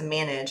set out to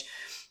manage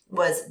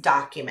was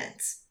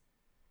documents.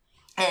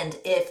 And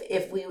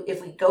if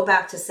we go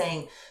back to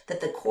saying that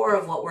the core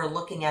of what we're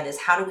looking at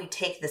is how do we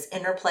take this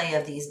interplay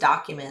of these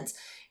documents,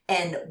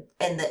 and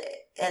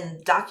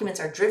documents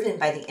are driven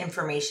by the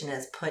information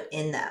that's put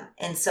in them.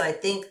 And so I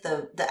think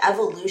the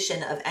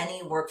evolution of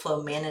any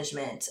workflow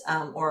management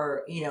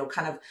or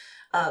kind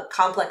of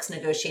complex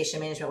negotiation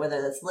management,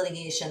 whether that's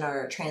litigation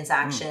or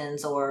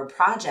transactions or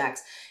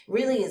projects,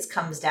 really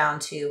comes down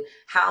to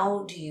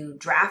how do you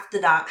draft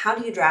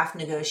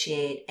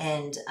negotiate,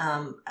 and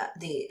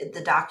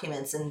the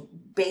documents, and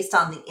based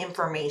on the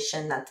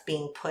information that's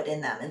being put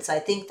in them. And so I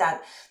think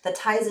that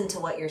ties into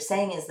what you're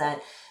saying, is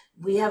that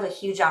we have a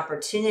huge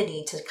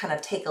opportunity to kind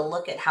of take a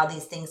look at how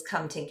these things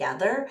come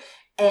together.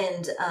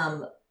 And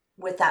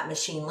with that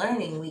machine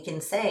learning, we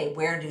can say,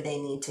 where do they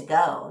need to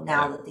go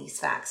now that these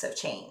facts have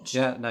changed?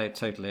 Yeah, no,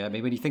 totally. I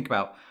mean, when you think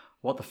about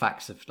what the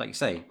facts of, like you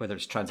say, whether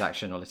it's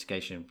transaction or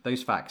litigation,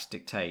 those facts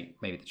dictate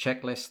maybe the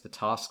checklist, the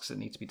tasks that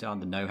need to be done,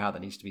 the know-how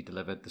that needs to be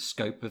delivered, the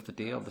scope of the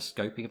deal, the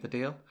scoping of the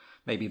deal,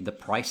 maybe even the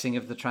pricing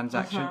of the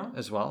transaction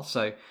as well.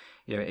 So,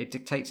 it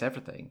dictates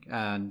everything.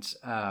 And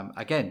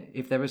again,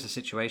 if there is a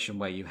situation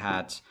where you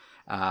had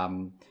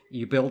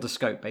you build a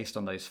scope based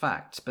on those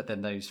facts, but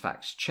then those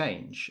facts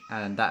change,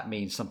 and that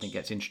means something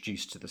gets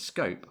introduced to the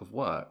scope of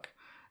work,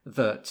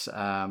 that's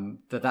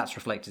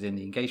reflected in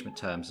the engagement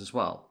terms as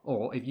well.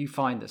 Or if you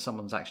find that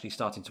someone's actually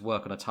starting to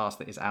work on a task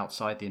that is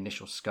outside the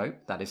initial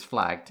scope, that is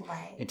flagged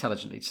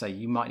intelligently to say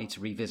you might need to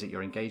revisit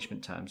your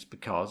engagement terms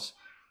because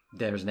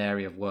there is an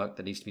area of work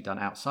that needs to be done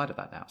outside of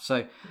that now.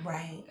 So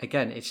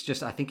again, it's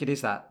just, I think it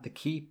is that the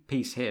key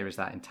piece here is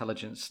that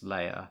intelligence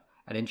layer,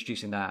 and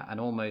introducing that, and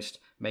almost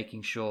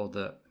making sure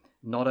that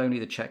not only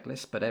the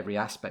checklist, but every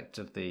aspect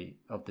of the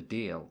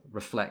deal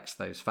reflects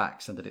those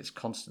facts, and that it's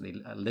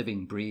constantly a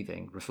living,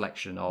 breathing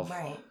reflection of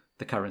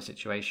the current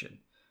situation.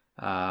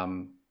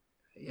 And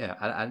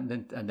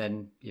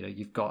then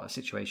you've got a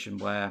situation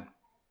where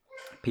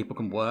people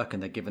can work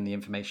and they're given the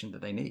information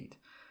that they need.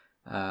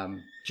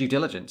 Due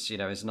diligence,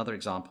 is another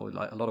example.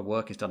 Like, a lot of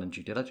work is done in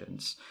due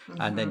diligence,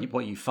 and then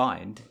what you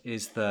find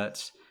is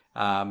that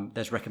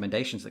there's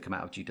recommendations that come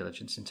out of due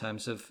diligence in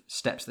terms of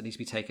steps that need to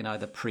be taken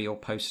either pre or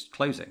post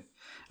closing.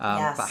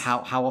 But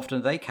how often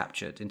are they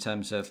captured in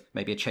terms of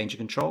maybe a change of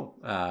control,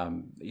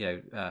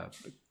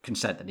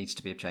 consent that needs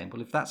to be obtained?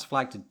 Well, if that's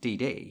flagged to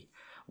DD,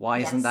 why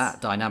isn't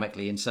that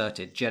dynamically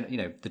inserted?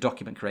 The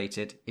document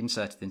created,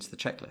 inserted into the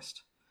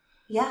checklist.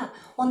 Yeah,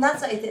 well, and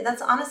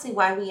that's honestly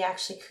why we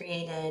actually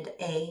created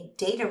a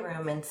data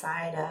room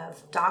inside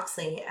of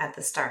Doxly at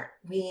the start.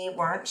 We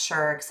weren't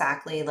sure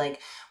exactly,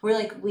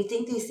 we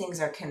think these things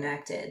are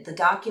connected. The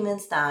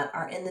documents that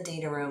are in the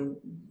data room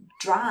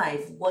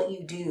drive what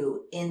you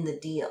do in the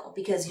deal,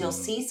 because you'll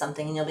see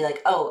something and you'll be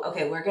like, oh,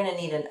 okay, we're going to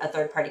need a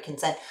third-party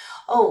consent.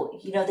 Oh,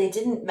 they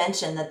didn't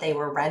mention that they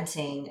were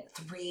renting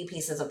 3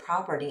 pieces of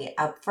property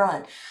up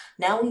front.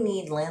 Now we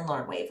need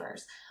landlord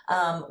waivers.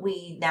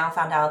 we now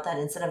found out that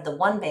instead of the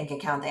one bank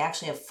account, they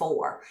actually have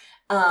four.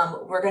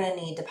 We're going to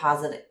need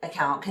deposit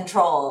account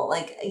control.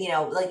 Like,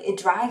 like it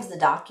drives the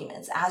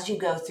documents as you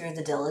go through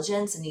the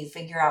diligence and you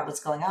figure out what's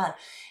going on.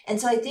 And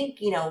so I think,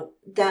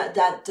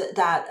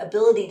 that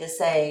ability to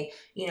say,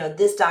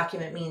 this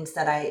document means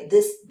that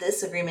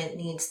this agreement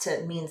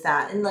means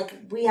that. And like,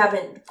 we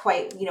haven't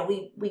quite,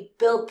 we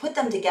put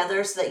them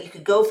together so that you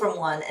could go from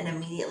one and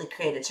immediately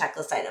create a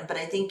checklist item. But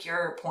I think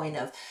your point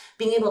of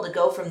being able to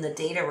go from the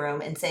data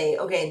room and say,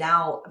 okay,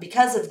 now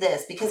because of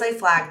this, because I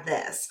flagged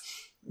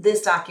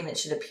this document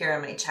should appear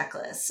on my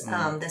checklist.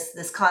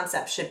 This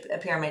concept should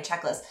appear on my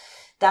checklist.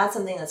 That's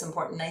something that's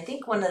important. And I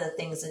think one of the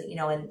things that,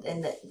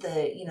 in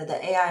the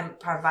AI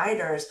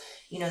providers,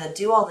 that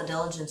do all the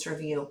diligence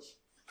review,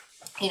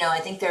 I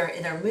think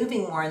they're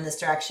moving more in this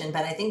direction.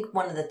 But I think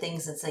one of the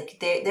things that's like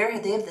they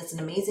have this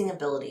amazing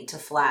ability to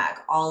flag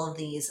all of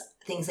these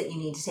things that you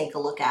need to take a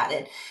look at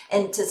it.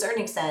 And to a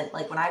certain extent,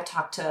 like when I've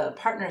talked to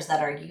partners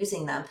that are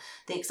using them,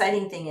 the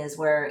exciting thing is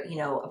where,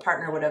 a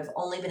partner would have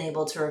only been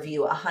able to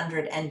review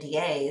 100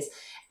 NDAs.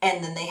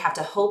 And then they have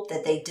to hope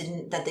that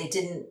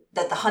the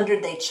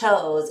 100 they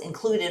chose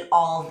included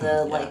all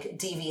the like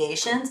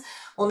deviations.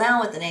 Well,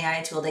 now with an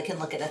AI tool, they can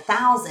look at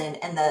 1,000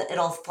 and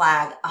it'll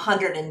flag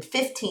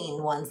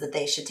 115 ones that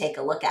they should take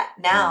a look at.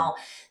 Now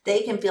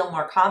they can feel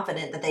more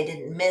confident that they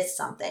didn't miss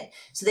something.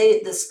 So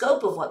the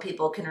scope of what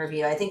people can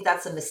review, I think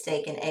that's a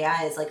mistake in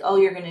AI is like, oh,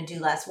 you're going to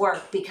do less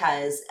work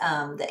because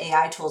the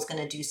AI tool is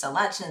going to do so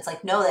much. And it's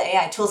like, no, the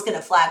AI tool is going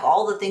to flag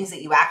all the things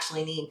that you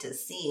actually need to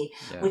see,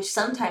 which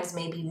sometimes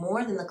may be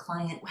more than the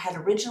client had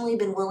originally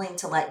been willing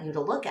to let you to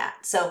look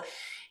at. So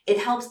it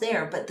helps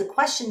there. But the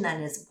question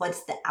then is,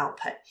 what's the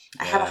output?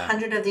 I have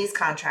 100 of these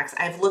contracts.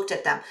 I've looked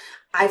at them.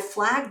 I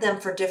flagged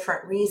them for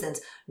different reasons.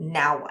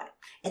 Now what?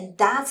 And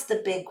that's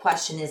the big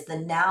question is the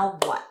now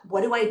what?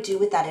 What do I do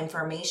with that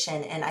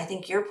information? And I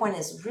think your point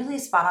is really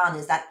spot on,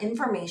 is that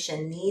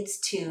information needs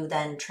to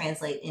then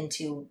translate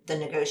into the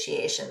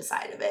negotiation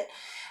side of it.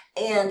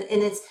 And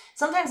it's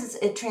sometimes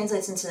it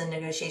translates into the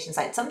negotiation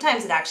side.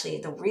 Sometimes it actually,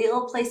 the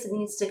real place it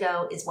needs to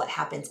go is what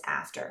happens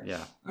after.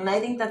 Yeah. And I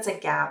think that's a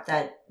gap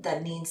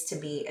that needs to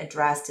be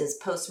addressed is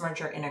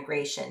post-merger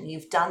integration.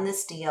 You've done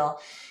this deal,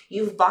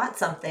 you've bought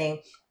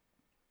something,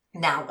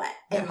 now what?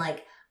 Yeah. And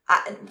like,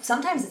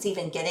 sometimes it's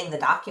even getting the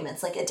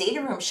documents. Like a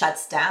data room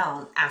shuts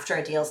down after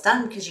a deal's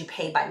done because you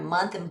pay by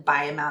month and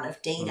by amount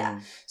of data.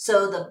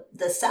 So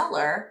the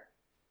seller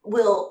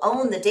will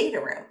own the data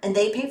room and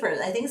they pay for it.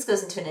 I think this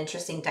goes into an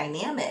interesting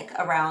dynamic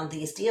around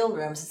these deal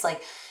rooms. It's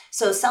like,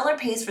 so seller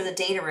pays for the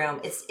data room.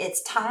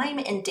 It's time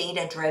and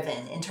data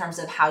driven in terms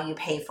of how you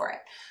pay for it.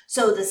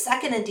 So the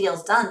second a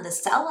deal's done, the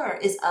seller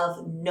is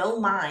of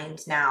no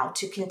mind now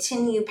to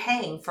continue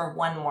paying for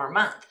one more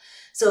month.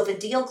 So if a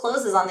deal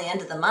closes on the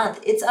end of the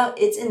month,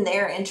 it's in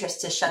their interest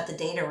to shut the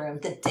data room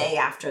the day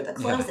after the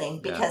closing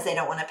because they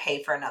don't want to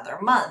pay for another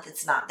month.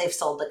 It's not, they've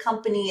sold the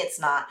company. It's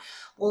not,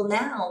 well,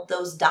 now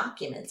those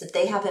documents, if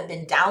they haven't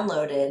been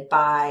downloaded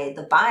by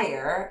the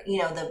buyer,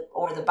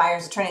 or the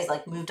buyer's attorney's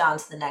like moved on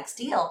to the next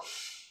deal.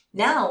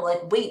 Now,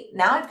 like, wait,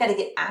 now I've got to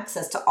get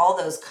access to all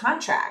those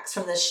contracts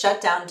from this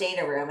shutdown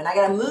data room and I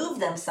got to move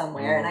them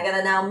somewhere and I got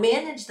to now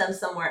manage them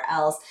somewhere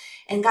else.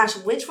 And gosh,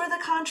 which were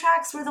the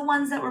contracts were the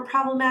ones that were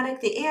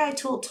problematic? The AI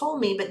tool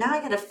told me, but now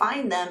I got to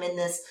find them in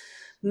this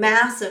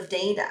mass of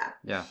data.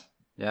 Yeah.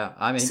 Yeah.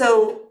 I mean,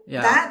 so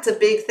that's a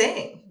big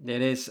thing.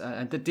 It is.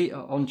 And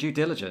on due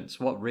diligence,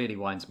 what really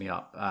winds me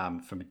up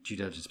from a due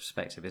diligence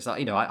perspective is that,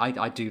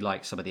 I do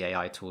like some of the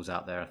AI tools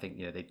out there. I think,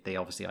 they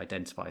obviously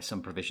identify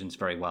some provisions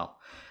very well.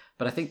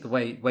 But I think the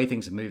way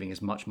things are moving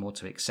is much more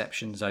to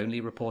exceptions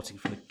only reporting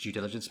from a due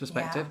diligence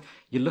perspective. Yeah.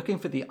 You're looking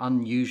for the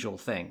unusual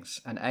things,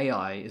 and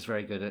AI is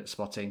very good at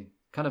spotting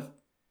kind of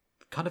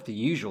the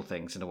usual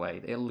things in a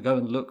way. It'll go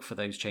and look for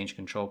those change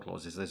control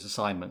clauses, those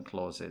assignment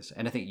clauses,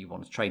 anything you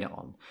want to train it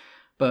on.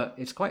 But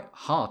it's quite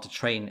hard to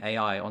train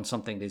AI on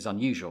something that is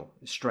unusual,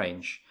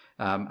 strange.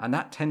 And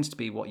that tends to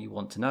be what you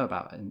want to know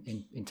about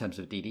in terms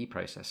of the DD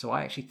process. So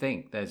I actually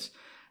think there's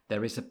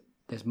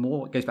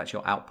more. It goes back to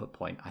your output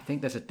point. I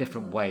think there's a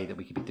different way that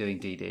we could be doing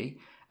DD,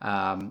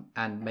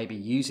 and maybe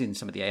using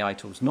some of the AI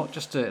tools, not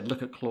just to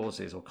look at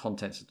clauses or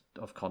contents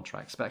of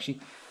contracts, but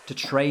actually to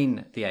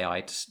train the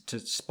AI to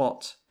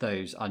spot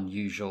those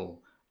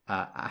unusual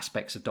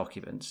aspects of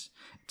documents,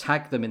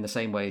 tag them in the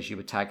same way as you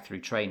would tag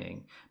through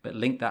training, but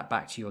link that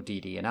back to your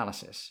DD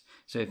analysis.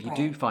 So if you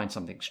do find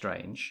something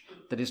strange,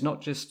 that is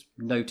not just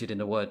noted in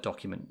a Word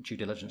document due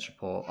diligence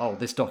report, oh,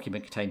 this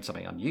document contains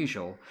something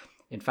unusual.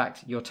 In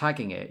fact, you're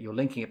tagging it, you're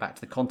linking it back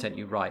to the content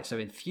you write. So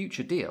in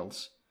future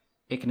deals,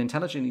 it can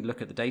intelligently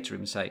look at the data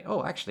room and say,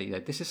 oh, actually,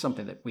 this is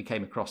something that we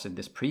came across in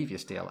this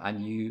previous deal,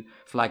 and you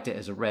flagged it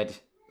as a red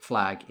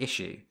flag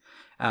issue.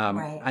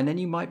 And then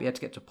you might be able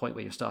to get to a point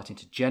where you're starting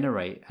to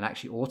generate and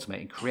actually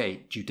automate and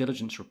create due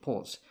diligence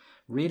reports,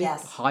 really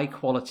high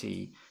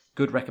quality,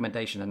 good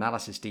recommendation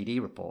analysis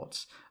DD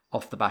reports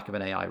off the back of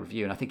an AI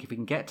review. And I think if we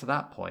can get to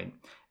that point,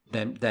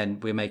 then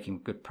we're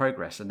making good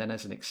progress. And then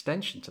as an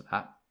extension to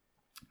that,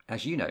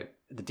 as you know,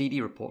 the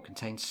DD report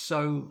contains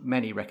so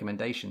many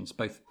recommendations,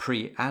 both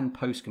pre and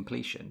post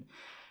completion.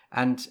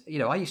 And,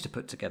 I used to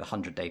put together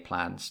 100-day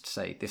plans to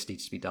say this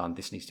needs to be done,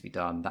 this needs to be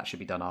done, that should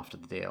be done after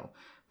the deal.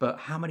 But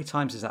how many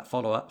times is that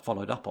followed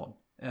up on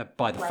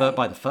by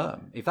the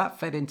firm? If that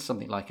fed into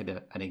something like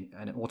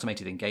an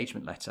automated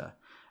engagement letter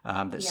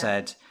that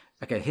said,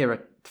 okay, here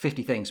are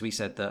 50 things we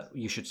said that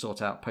you should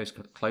sort out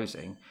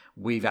post-closing.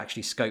 We've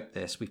actually scoped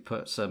this. We've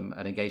put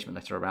an engagement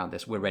letter around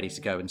this. We're ready to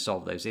go and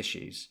solve those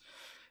issues.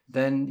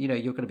 Then,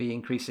 you're going to be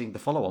increasing the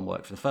follow-on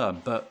work for the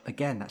firm. But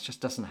again, that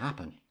just doesn't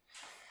happen.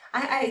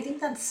 I think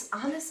that's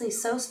honestly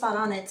so spot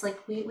on. It's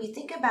like we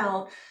think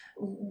about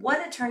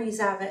what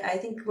attorneys have. I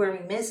think where we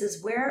miss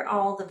is where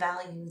all the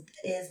value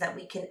is that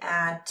we can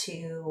add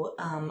to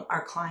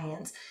our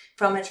clients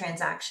from a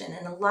transaction.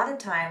 And a lot of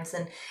times,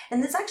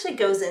 and this actually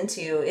goes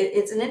into,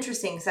 it's an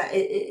interesting,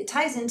 it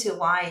ties into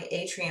why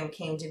Atrium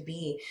came to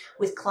be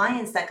with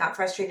clients that got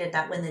frustrated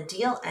that when the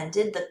deal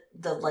ended,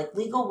 the like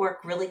legal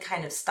work really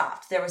kind of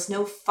stopped. There was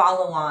no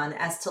follow on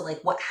as to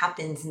like what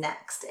happens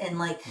next. And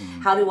like,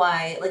 how do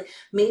I, like,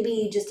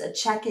 maybe just a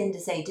check-in to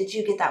say, did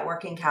you get that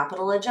working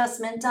capital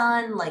adjustment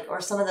done? Like, or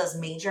some of those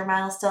major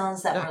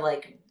milestones that were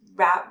like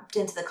wrapped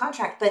into the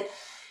contract. But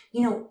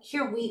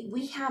here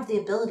we have the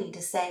ability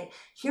to say,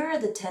 here are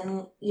the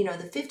 10,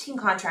 the 15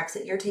 contracts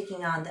that you're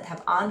taking on that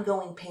have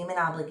ongoing payment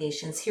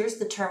obligations. Here's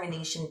the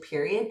termination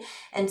period,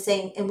 and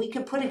we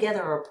could put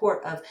together a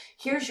report of,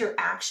 here's your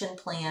action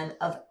plan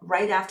of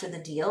right after the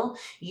deal.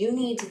 You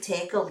need to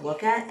take a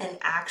look at and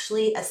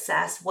actually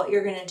assess what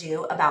you're going to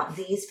do about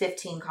these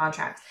 15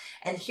 contracts.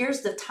 And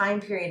here's the time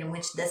period in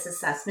which this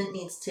assessment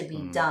needs to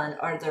be done,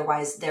 or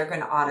otherwise they're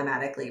going to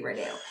automatically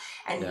renew.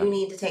 And you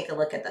need to take a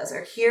look at those.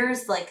 Or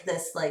here's like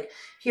this, like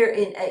here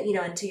in,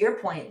 and to your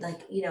point,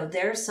 like,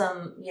 there's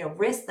some,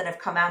 risks that have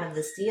come out of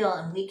this deal,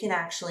 and we can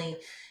actually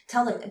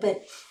tell them,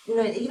 but,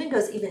 it even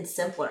goes even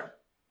simpler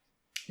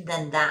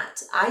than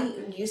that. I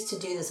used to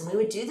do this, and we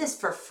would do this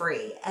for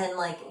free, and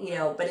like,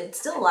 but it's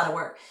still a lot of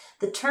work.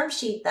 The term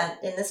sheet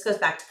and this goes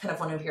back to kind of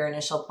one of your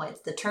initial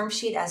points, the term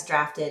sheet as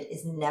drafted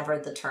is never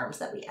the terms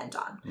that we end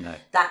on. No.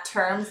 That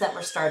terms that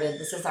were started,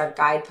 this is our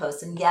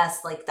guidepost. And yes,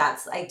 like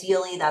that's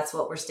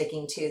what we're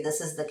sticking to.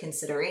 This is the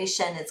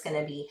consideration. It's going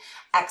to be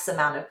X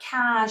amount of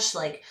cash,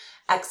 like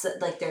X,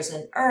 like there's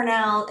an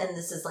earnout, and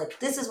this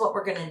is what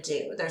we're going to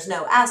do. There's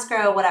no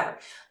escrow, whatever.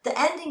 The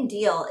ending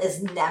deal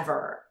is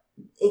never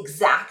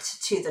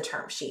exact to the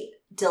term sheet.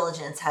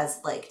 Diligence has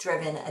like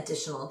driven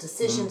additional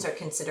decisions or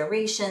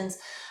considerations.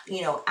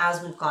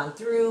 As we've gone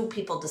through,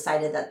 people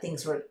decided that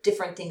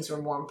different things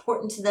were more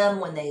important to them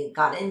when they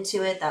got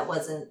into it. That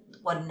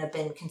wouldn't have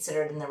been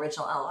considered in the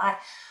original LOI.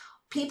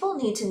 People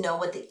need to know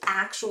what the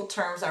actual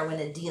terms are when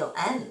a deal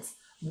ends.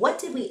 What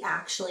did we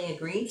actually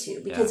agree to?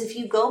 Because if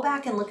you go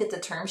back and look at the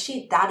term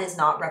sheet, that is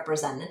not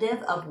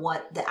representative of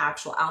what the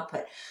actual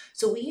output.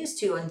 So we used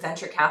to, in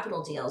venture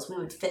capital deals, we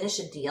would finish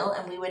a deal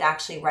and we would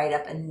actually write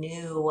up a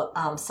new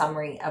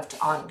summary of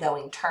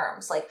ongoing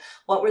terms. Like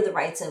what were the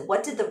rights and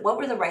what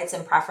were the rights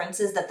and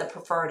preferences that the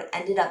preferred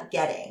ended up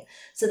getting,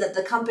 so that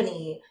the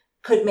company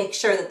could make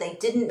sure that they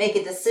didn't make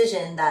a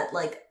decision that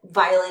like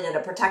violated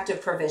a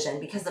protective provision,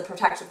 because the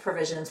protective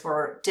provisions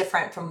were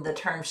different from the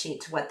term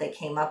sheet to what they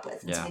came up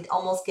with. And so we'd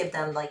almost give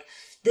them like,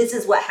 this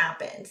is what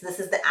happens.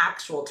 This is the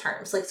actual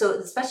terms. Like, so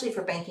especially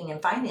for banking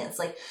and finance,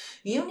 like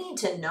you need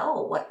to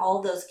know what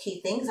all those key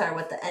things are,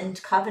 what the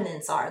end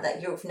covenants are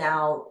that you've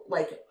now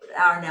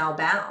are now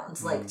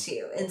bound like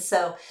to. And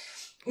so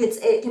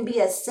it can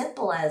be as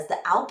simple as the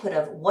output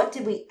of what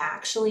did we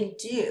actually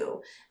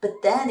do,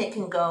 but then it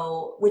can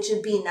go, which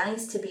would be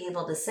nice to be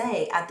able to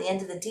say at the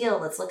end of the deal,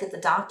 let's look at the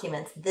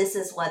documents. This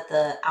is what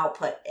the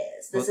output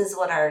is. This is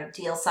what our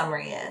deal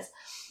summary is.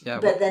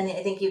 Yeah, but then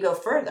I think you go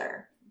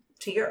further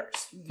to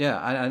yours.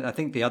 Yeah, I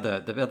think the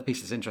other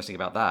piece that's interesting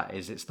about that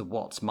is it's the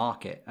what's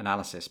market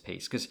analysis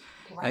piece, because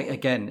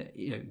again,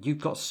 you've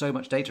got so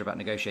much data about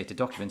negotiated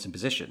documents and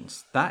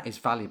positions. That is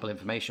valuable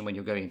information when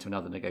you're going into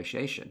another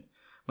negotiation.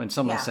 When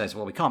someone says,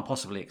 well, we can't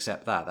possibly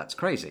accept that, that's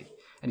crazy.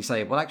 And you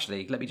say, well,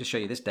 actually, let me just show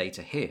you this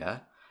data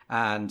here.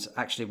 And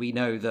actually, we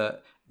know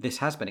that this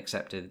has been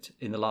accepted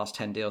in the last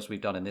 10 deals we've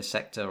done in this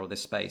sector or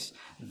this space.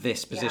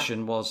 This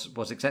position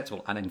was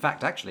acceptable. And in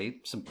fact,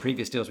 actually, some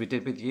previous deals we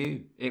did with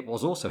you, it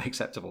was also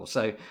acceptable.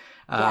 So,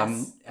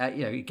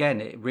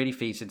 again, it really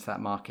feeds into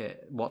that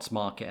what's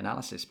market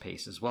analysis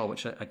piece as well,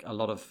 which a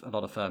lot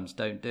of firms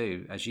don't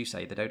do. As you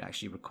say, they don't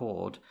actually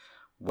record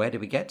where do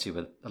we get to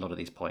with a lot of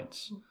these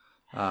points.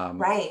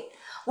 Right.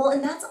 Well,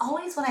 and that's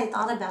always what I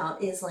thought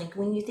about is like,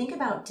 when you think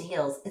about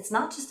deals, it's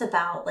not just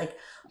about like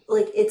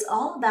it's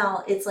all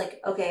about, it's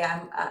like, okay,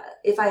 I'm,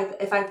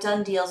 if I've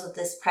done deals with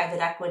this private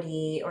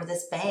equity or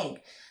this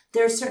bank,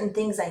 there are certain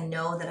things I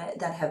know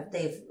that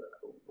they've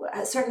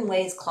certain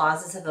ways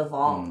clauses have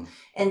evolved.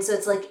 And so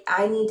it's like,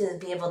 I need to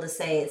be able to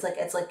say, it's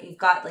like you've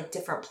got like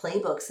different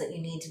playbooks that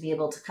you need to be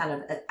able to kind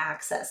of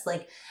access.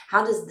 Like,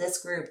 how does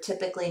this group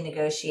typically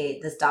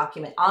negotiate this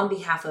document on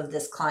behalf of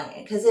this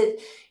client? Because it,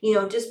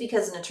 just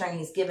because an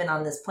attorney is given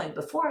on this point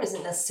before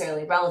isn't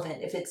necessarily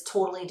relevant if it's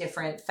totally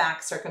different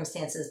facts,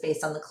 circumstances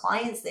based on the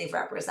clients they've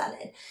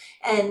represented.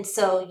 And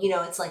so,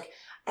 it's like,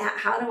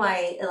 how do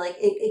I like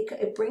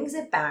it brings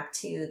it back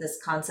to this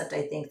concept,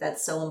 I think,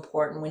 that's so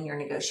important when you're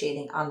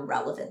negotiating on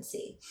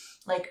relevancy.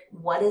 Like,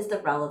 what is the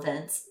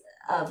relevance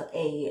of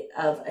a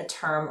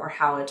term, or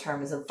how a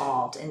term is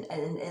evolved, and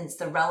it's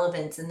the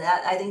relevance, and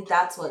that, I think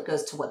that's what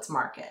goes to what's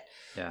market.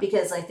 Yeah.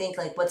 Because I think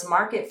like what's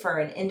market for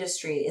an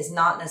industry is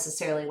not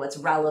necessarily what's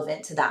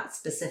relevant to that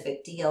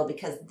specific deal,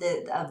 because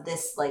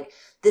this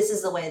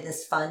is the way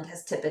this fund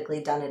has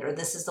typically done it, or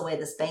this is the way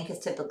this bank has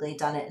typically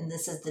done it, and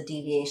this is the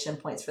deviation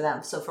points for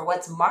them. So for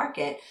what's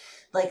market,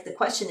 like the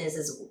question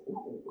is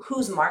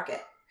who's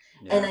market?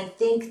 Yeah. And I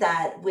think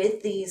that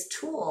with these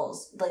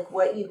tools, like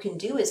what you can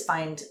do is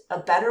find a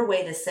better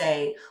way to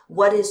say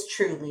what is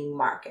truly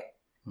market.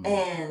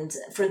 And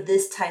for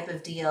this type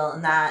of deal,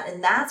 and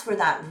that's where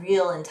that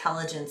real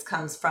intelligence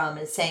comes from,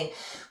 is saying,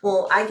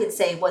 well, I could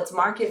say what's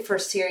market for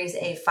Series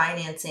A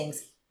financings,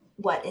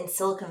 in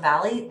Silicon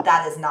Valley,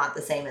 that is not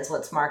the same as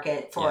what's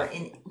market for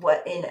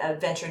in a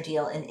venture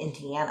deal in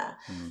Indiana.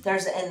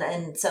 There's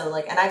and so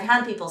like, and I've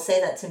had people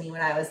say that to me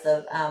when I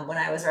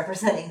was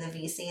representing the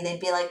VC. They'd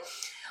be like,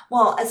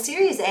 well, a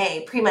Series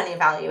A pre-money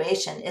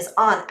valuation is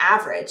on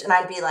average. And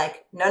I'd be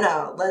like,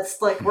 no,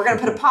 we're going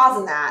to put a pause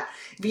on that.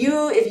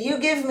 If you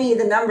give me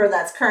the number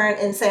that's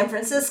current in San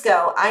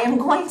Francisco, I am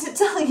going to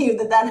tell you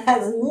that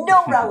has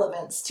no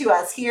relevance to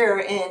us here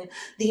in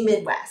the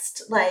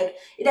Midwest. Like,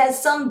 it has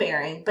some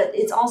bearing, but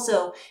it's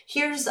also,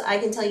 I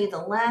can tell you the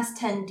last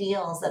 10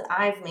 deals that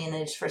I've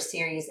managed for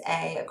Series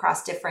A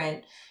across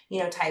different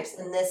types.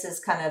 And this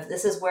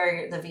is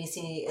where the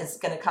VC is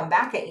going to come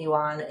back at you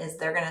on, is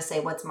they're going to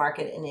say what's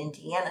market in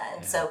Indiana.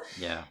 And so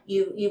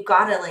you've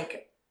got to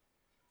like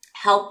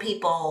help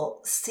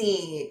people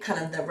see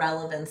kind of the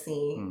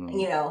relevancy,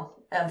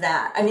 of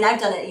that. I mean, I've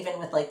done it even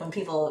with like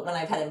when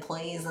I've had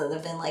employees that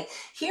have been like,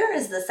 here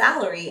is the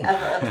salary of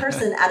a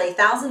person at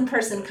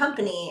 1,000-person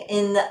company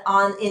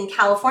in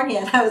California.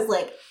 And I was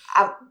like,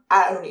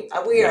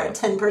 we are a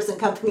 10-person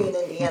company in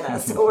Indiana,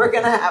 so we're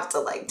gonna have to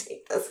like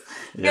take this.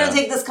 We're gonna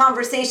take this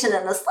conversation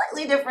in a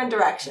slightly different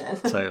direction.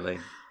 Totally.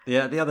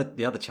 Yeah. The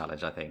other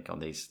challenge, I think, on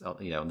these,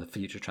 on the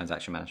future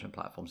transaction management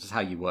platforms, is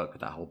how you work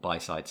with that whole buy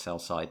side, sell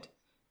side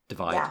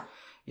divide. Yeah.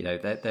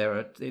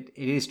 It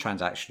is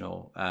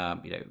transactional.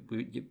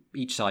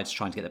 Each side's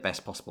trying to get the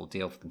best possible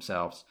deal for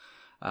themselves.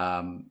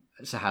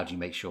 So how do you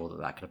make sure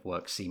that kind of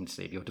works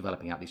seamlessly? If you're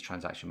developing out these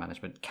transaction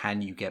management,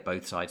 can you get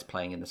both sides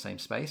playing in the same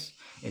space,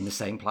 in the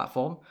same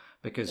platform?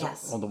 Because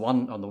on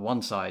the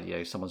one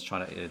side, someone's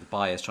trying to, the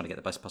buyer's trying to get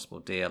the best possible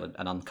deal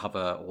and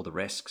uncover all the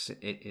risks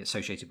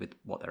associated with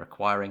what they're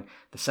acquiring.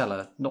 The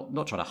seller,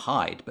 not trying to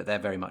hide, but they're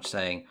very much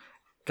saying,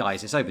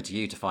 guys, it's over to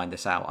you to find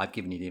this out. I've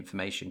given you the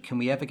information. Can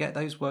we ever get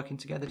those working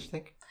together, do you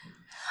think?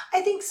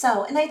 I think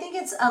so. And I think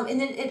it's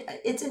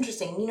it's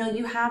interesting.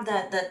 You have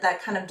that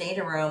kind of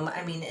data room.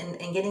 I mean,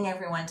 and getting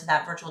everyone to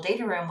that virtual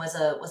data room was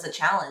a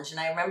challenge. And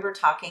I remember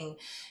talking,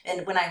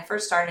 and when I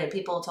first started,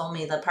 people told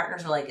me, the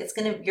partners were like,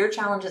 your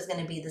challenge is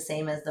going to be the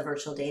same as the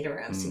virtual data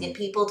rooms, to get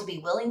people to be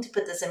willing to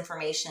put this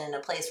information in a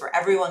place where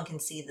everyone can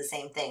see the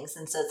same things.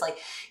 And so it's like,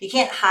 you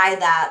can't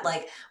hide that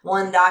like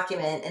one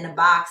document in a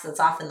box that's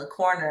off in the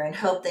corner and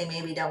hope they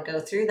maybe don't go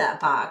through that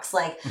box.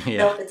 Like,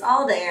 nope, it's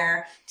all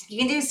there. You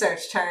can do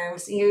search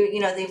terms.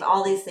 They've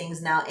all these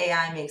things now.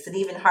 AI makes it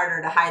even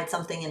harder to hide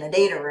something in a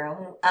data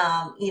room.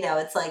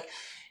 It's like,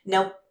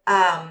 nope.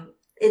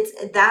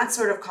 It's that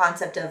sort of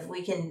concept of,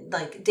 we can,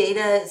 like,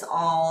 data is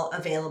all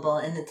available,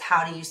 and it's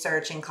how do you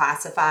search and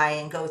classify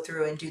and go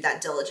through and do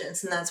that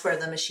diligence. And that's where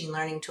the machine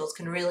learning tools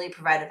can really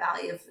provide a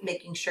value of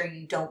making sure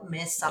you don't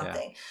miss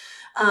something.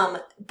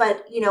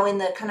 But in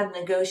the kind of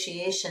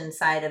negotiation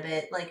side of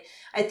it, like,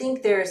 I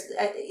think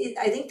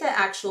the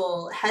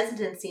actual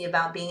hesitancy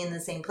about being in the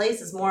same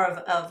place is more of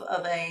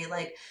a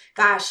like,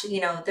 gosh,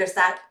 there's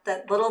that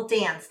little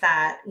dance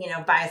that,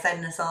 buy side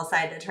and sell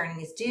side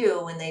attorneys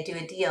do when they do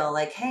a deal.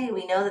 Like, hey,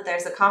 we know that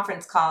there's a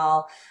conference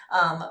call,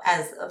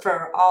 as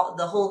for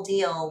the whole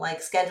deal,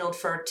 like scheduled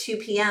for 2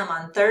 p.m.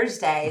 on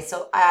Thursday.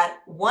 So at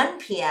 1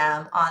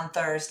 p.m. on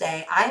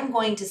Thursday, I'm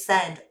going to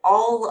send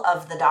all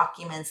of the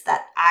documents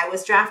that I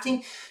was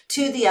drafting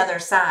to the other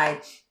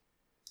side,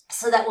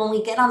 so that when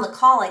we get on the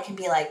call, I can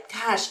be like,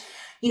 gosh,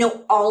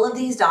 all of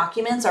these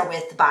documents are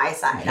with the buy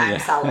side. I'm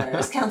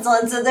seller's counsel.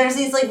 And so there's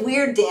these like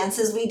weird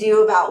dances we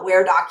do about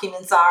where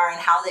documents are and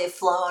how they've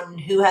flown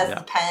and who has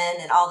the pen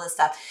and all this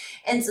stuff.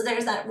 And so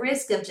there's that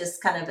risk of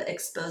just kind of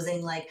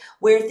exposing like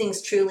where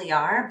things truly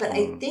are. But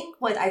I think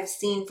what I've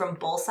seen from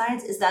both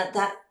sides is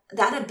that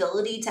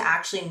ability to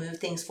actually move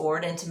things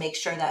forward and to make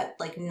sure that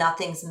like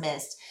nothing's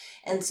missed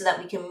and so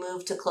that we can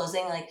move to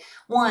closing. Like,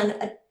 one,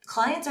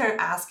 clients are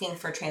asking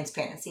for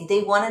transparency.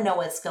 They want to know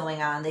what's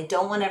going on. They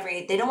don't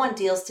want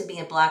deals to be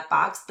a black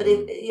box, but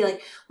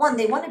one,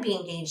 they want to be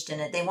engaged in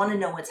it. They want to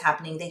know what's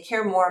happening. They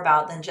care more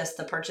about than just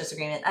the purchase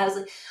agreement. I was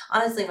like,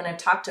 honestly, when I've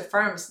talked to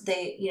firms,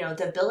 they,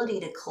 the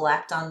ability to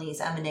collect on these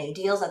M&A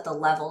deals at the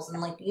levels.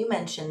 And like you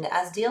mentioned,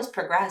 as deals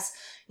progress,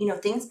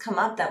 things come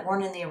up that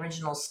weren't in the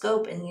original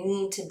scope, and you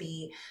need to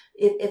be,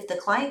 if the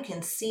client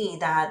can see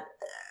that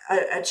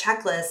a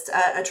checklist,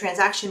 a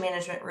transaction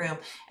management room,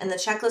 and the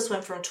checklist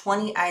went from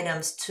 20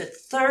 items to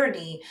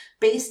 30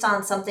 based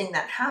on something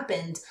that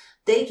happened,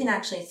 they can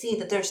actually see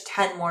that there's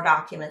 10 more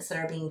documents that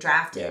are being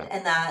drafted,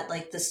 and that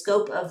like the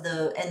scope of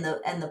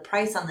the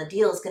price on the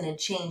deal is going to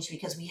change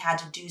because we had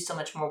to do so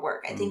much more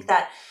work. I think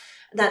that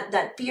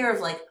fear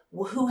of like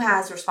who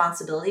has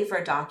responsibility for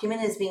a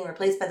document is being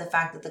replaced by the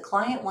fact that the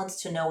client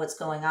wants to know what's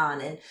going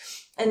on.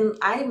 And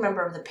I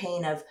remember the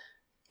pain of,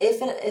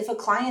 if a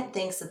client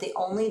thinks that the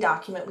only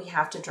document we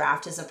have to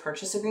draft is a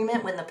purchase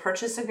agreement, when the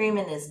purchase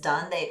agreement is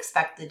done, they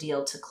expect the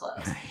deal to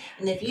close.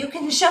 And if you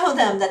can show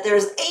them that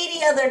there's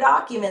 80 other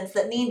documents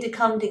that need to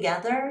come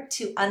together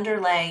to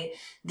underlay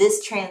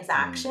this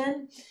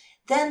transaction,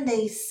 then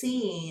they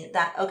see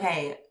that,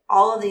 okay,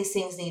 all of these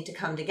things need to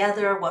come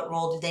together. What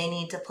role do they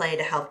need to play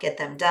to help get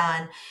them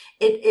done?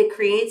 It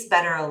creates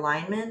better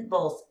alignment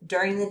both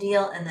during the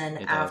deal and then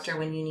after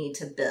when you need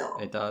to bill.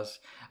 It does.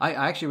 I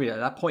actually really,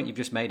 that point you've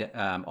just made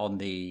on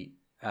the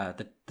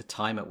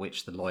time at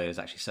which the lawyers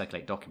actually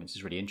circulate documents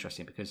is really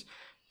interesting, because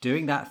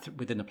doing that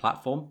within the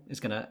platform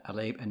is going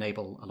to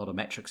enable a lot of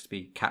metrics to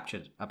be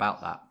captured about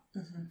that.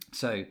 Mm-hmm.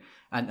 So,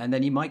 and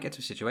then you might get to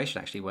a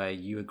situation actually where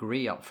you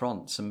agree up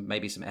front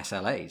maybe some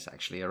SLAs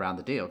actually around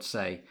the deal to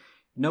say,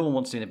 no one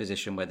wants to be in a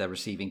position where they're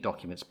receiving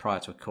documents prior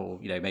to a call,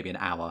 maybe an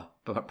hour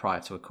prior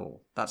to a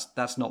call.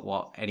 That's not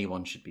what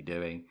anyone should be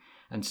doing.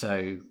 And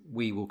so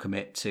we will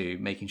commit to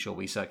making sure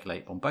we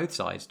circulate on both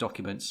sides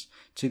documents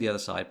to the other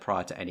side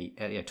prior to any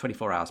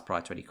 24 hours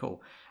prior to any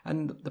call.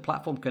 And the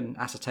platform can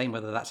ascertain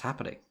whether that's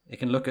happening. It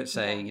can look at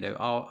saying,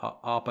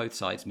 are both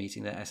sides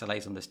meeting their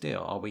SLAs on this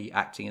deal? Are we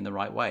acting in the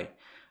right way?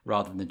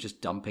 Rather than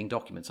just dumping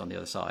documents on the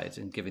other side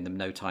and giving them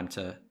no time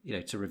to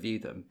review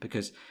them,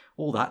 because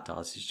all that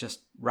does is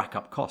just rack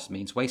up costs,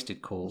 means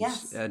wasted calls.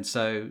 Yes. And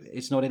so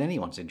it's not in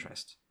anyone's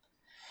interest.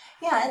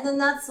 Yeah, and then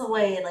that's the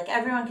way, like,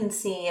 everyone can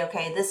see,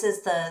 okay, this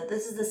is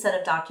the set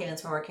of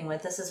documents we're working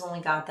with. This is when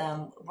we got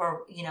them. We're,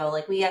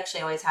 like, we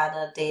actually always had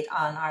a date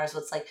on ours.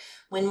 What's like,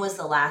 when was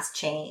the last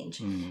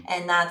change?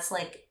 And that's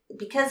like,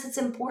 because it's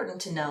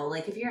important to know,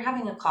 like, if you're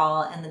having a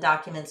call and the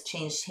documents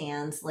changed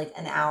hands like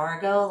an hour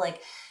ago,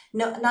 like,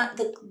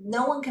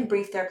 no one can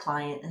brief their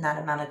client in that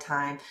amount of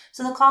time.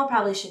 So the call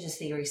probably should just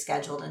be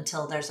rescheduled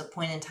until there's a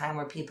point in time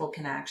where people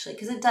can actually,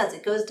 because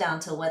it goes down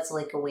to what's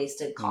like a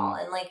wasted call.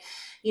 And like,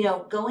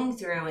 going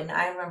through, and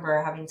I remember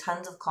having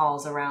tons of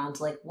calls around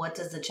like, what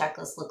does the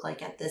checklist look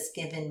like at this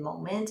given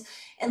moment?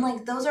 And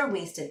like, those are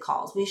wasted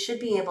calls. We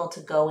should be able to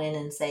go in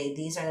and say,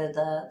 these are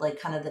the, like,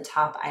 kind of the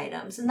top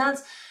items. And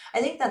I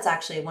think that's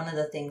actually one of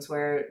the things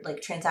where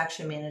like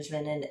transaction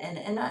management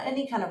and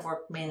any kind of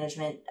work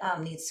management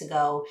needs to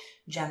go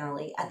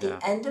generally. At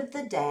the end of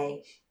the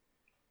day,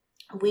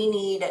 we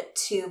need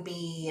to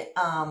be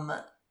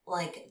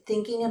like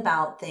thinking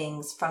about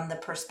things from the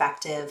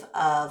perspective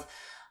of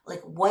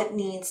like what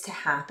needs to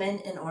happen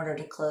in order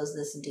to close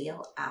this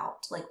deal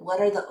out. Like, what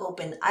are the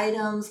open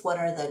items? What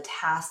are the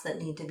tasks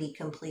that need to be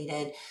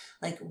completed?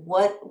 Like,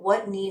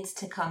 what needs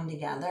to come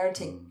together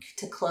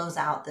to close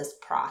out this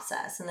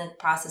process? And the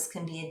process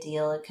can be a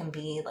deal. It can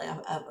be like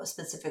a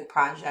specific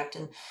project.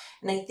 And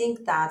I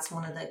think that's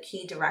one of the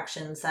key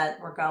directions that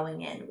we're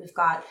going in. We've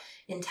got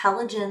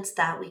intelligence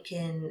that we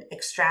can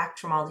extract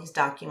from all these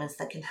documents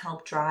that can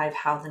help drive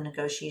how the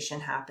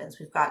negotiation happens.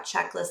 We've got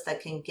checklists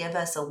that can give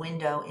us a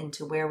window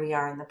into where we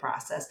are in the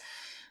process.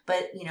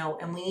 But,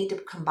 and we need to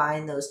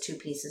combine those two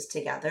pieces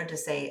together to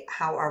say,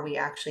 how are we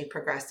actually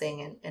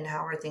progressing and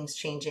how are things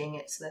changing?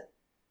 It's that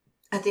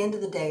at the end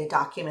of the day,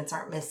 documents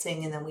aren't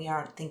missing. And then we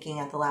aren't thinking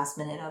at the last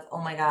minute of,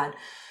 oh my God,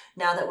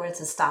 now that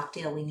it's a stock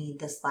deal, we need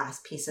this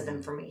last piece of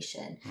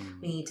information.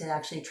 We need to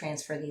actually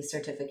transfer these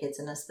certificates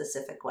in a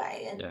specific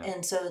way.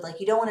 And so like,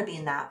 you don't want to be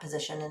in that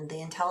position, and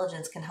the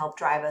intelligence can help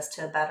drive us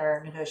to a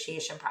better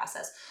negotiation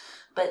process.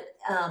 But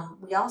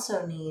we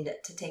also need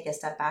to take a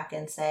step back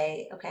and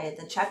say, okay,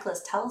 the checklist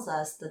tells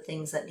us the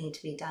things that need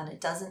to be done.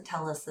 It doesn't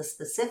tell us the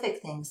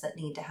specific things that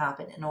need to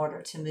happen in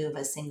order to move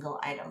a single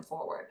item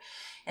forward.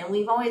 And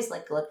we've always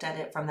like looked at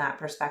it from that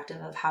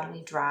perspective of how do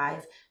we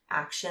drive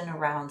action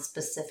around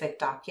specific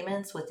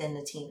documents within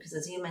the team? Because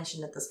as you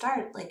mentioned at the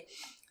start, like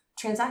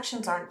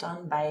transactions aren't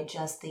done by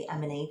just the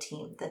M&A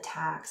team. The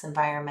tax,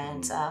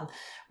 environment,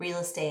 real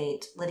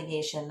estate,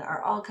 litigation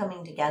are all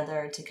coming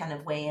together to kind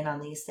of weigh in on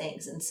these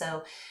things. And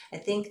so I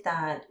think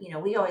that,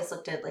 we always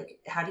looked at like,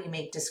 how do you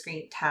make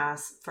discrete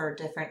tasks for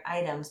different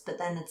items? But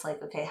then it's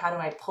like, okay, how do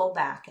I pull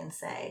back and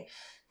say,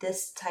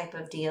 this type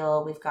of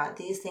deal, we've got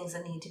these things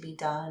that need to be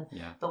done,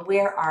 but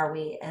where are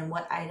we and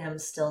what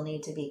items still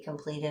need to be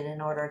completed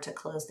in order to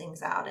close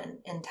things out?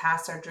 And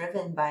tasks are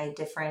driven by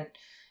different,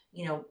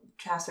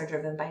 tasks are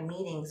driven by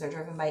meetings, they're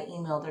driven by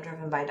email, they're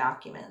driven by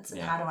documents.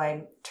 And how do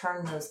I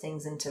turn those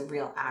things into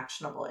real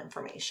actionable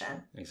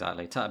information?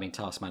 Exactly.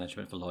 Task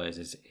management for lawyers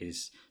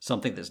is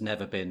something that's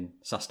never been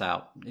sussed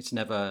out. It's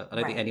never, I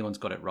don't think anyone's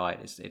got it right.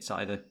 It's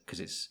either because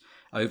it's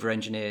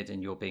over-engineered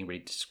and you're being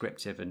really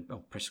descriptive or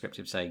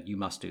prescriptive, saying you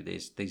must do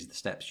this, these are the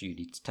steps you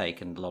need to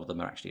take, and a lot of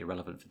them are actually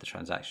irrelevant for the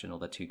transaction, or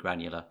they're too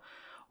granular,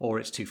 or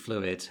it's too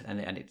fluid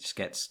and it just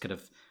gets kind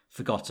of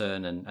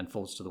forgotten and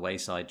falls to the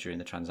wayside during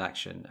the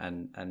transaction,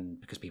 and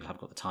because people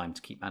haven't got the time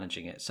to keep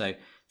managing it. So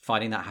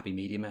finding that happy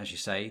medium, as you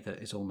say,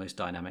 that is almost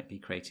dynamically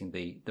creating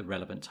the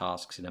relevant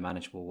tasks in a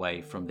manageable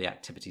way from the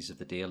activities of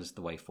the deal is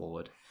the way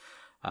forward.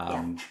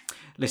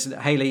 Listen,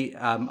 Hayley,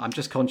 I'm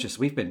just conscious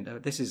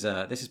this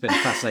has been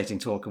a fascinating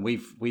talk, and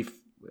we've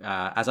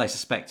as I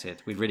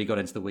suspected, we've really got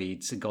into the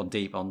weeds and gone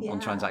deep on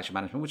transaction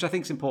management, which I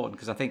think is important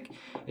because I think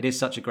it is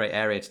such a great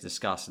area to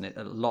discuss, and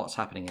a lot's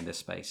happening in this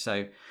space.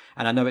 So,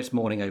 and I know it's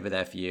morning over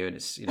there for you, and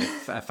it's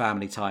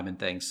family time and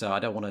things. So I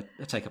don't want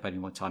to take up any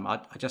more time.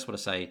 I just want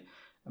to say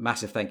a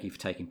massive thank you for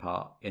taking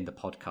part in the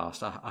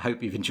podcast. I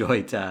hope you've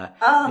enjoyed the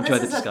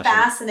discussion. A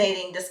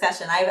fascinating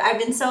discussion. I've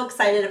been so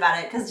excited about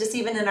it because just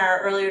even in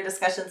our earlier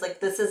discussions,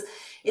 like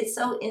it's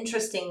so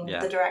interesting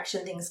the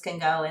direction things can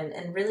go,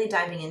 and really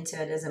diving into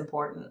it is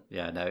important.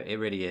 Yeah, no, it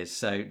really is.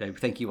 So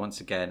thank you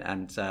once again.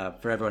 And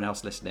for everyone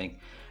else listening,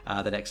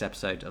 the next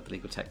episode of the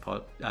Legal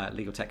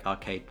Tech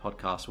Arcade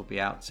podcast will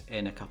be out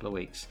in a couple of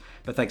weeks.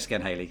 But thanks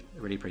again, Hayley. I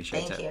really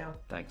appreciate it. Thank you.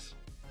 Thanks.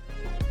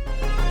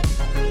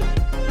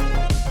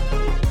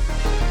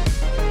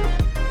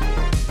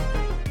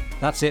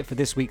 That's it for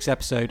this week's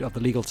episode of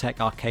the Legal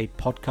Tech Arcade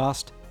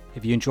podcast.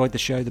 If you enjoyed the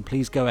show, then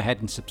please go ahead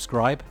and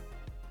subscribe.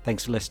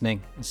 Thanks for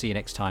listening, and see you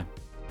next time.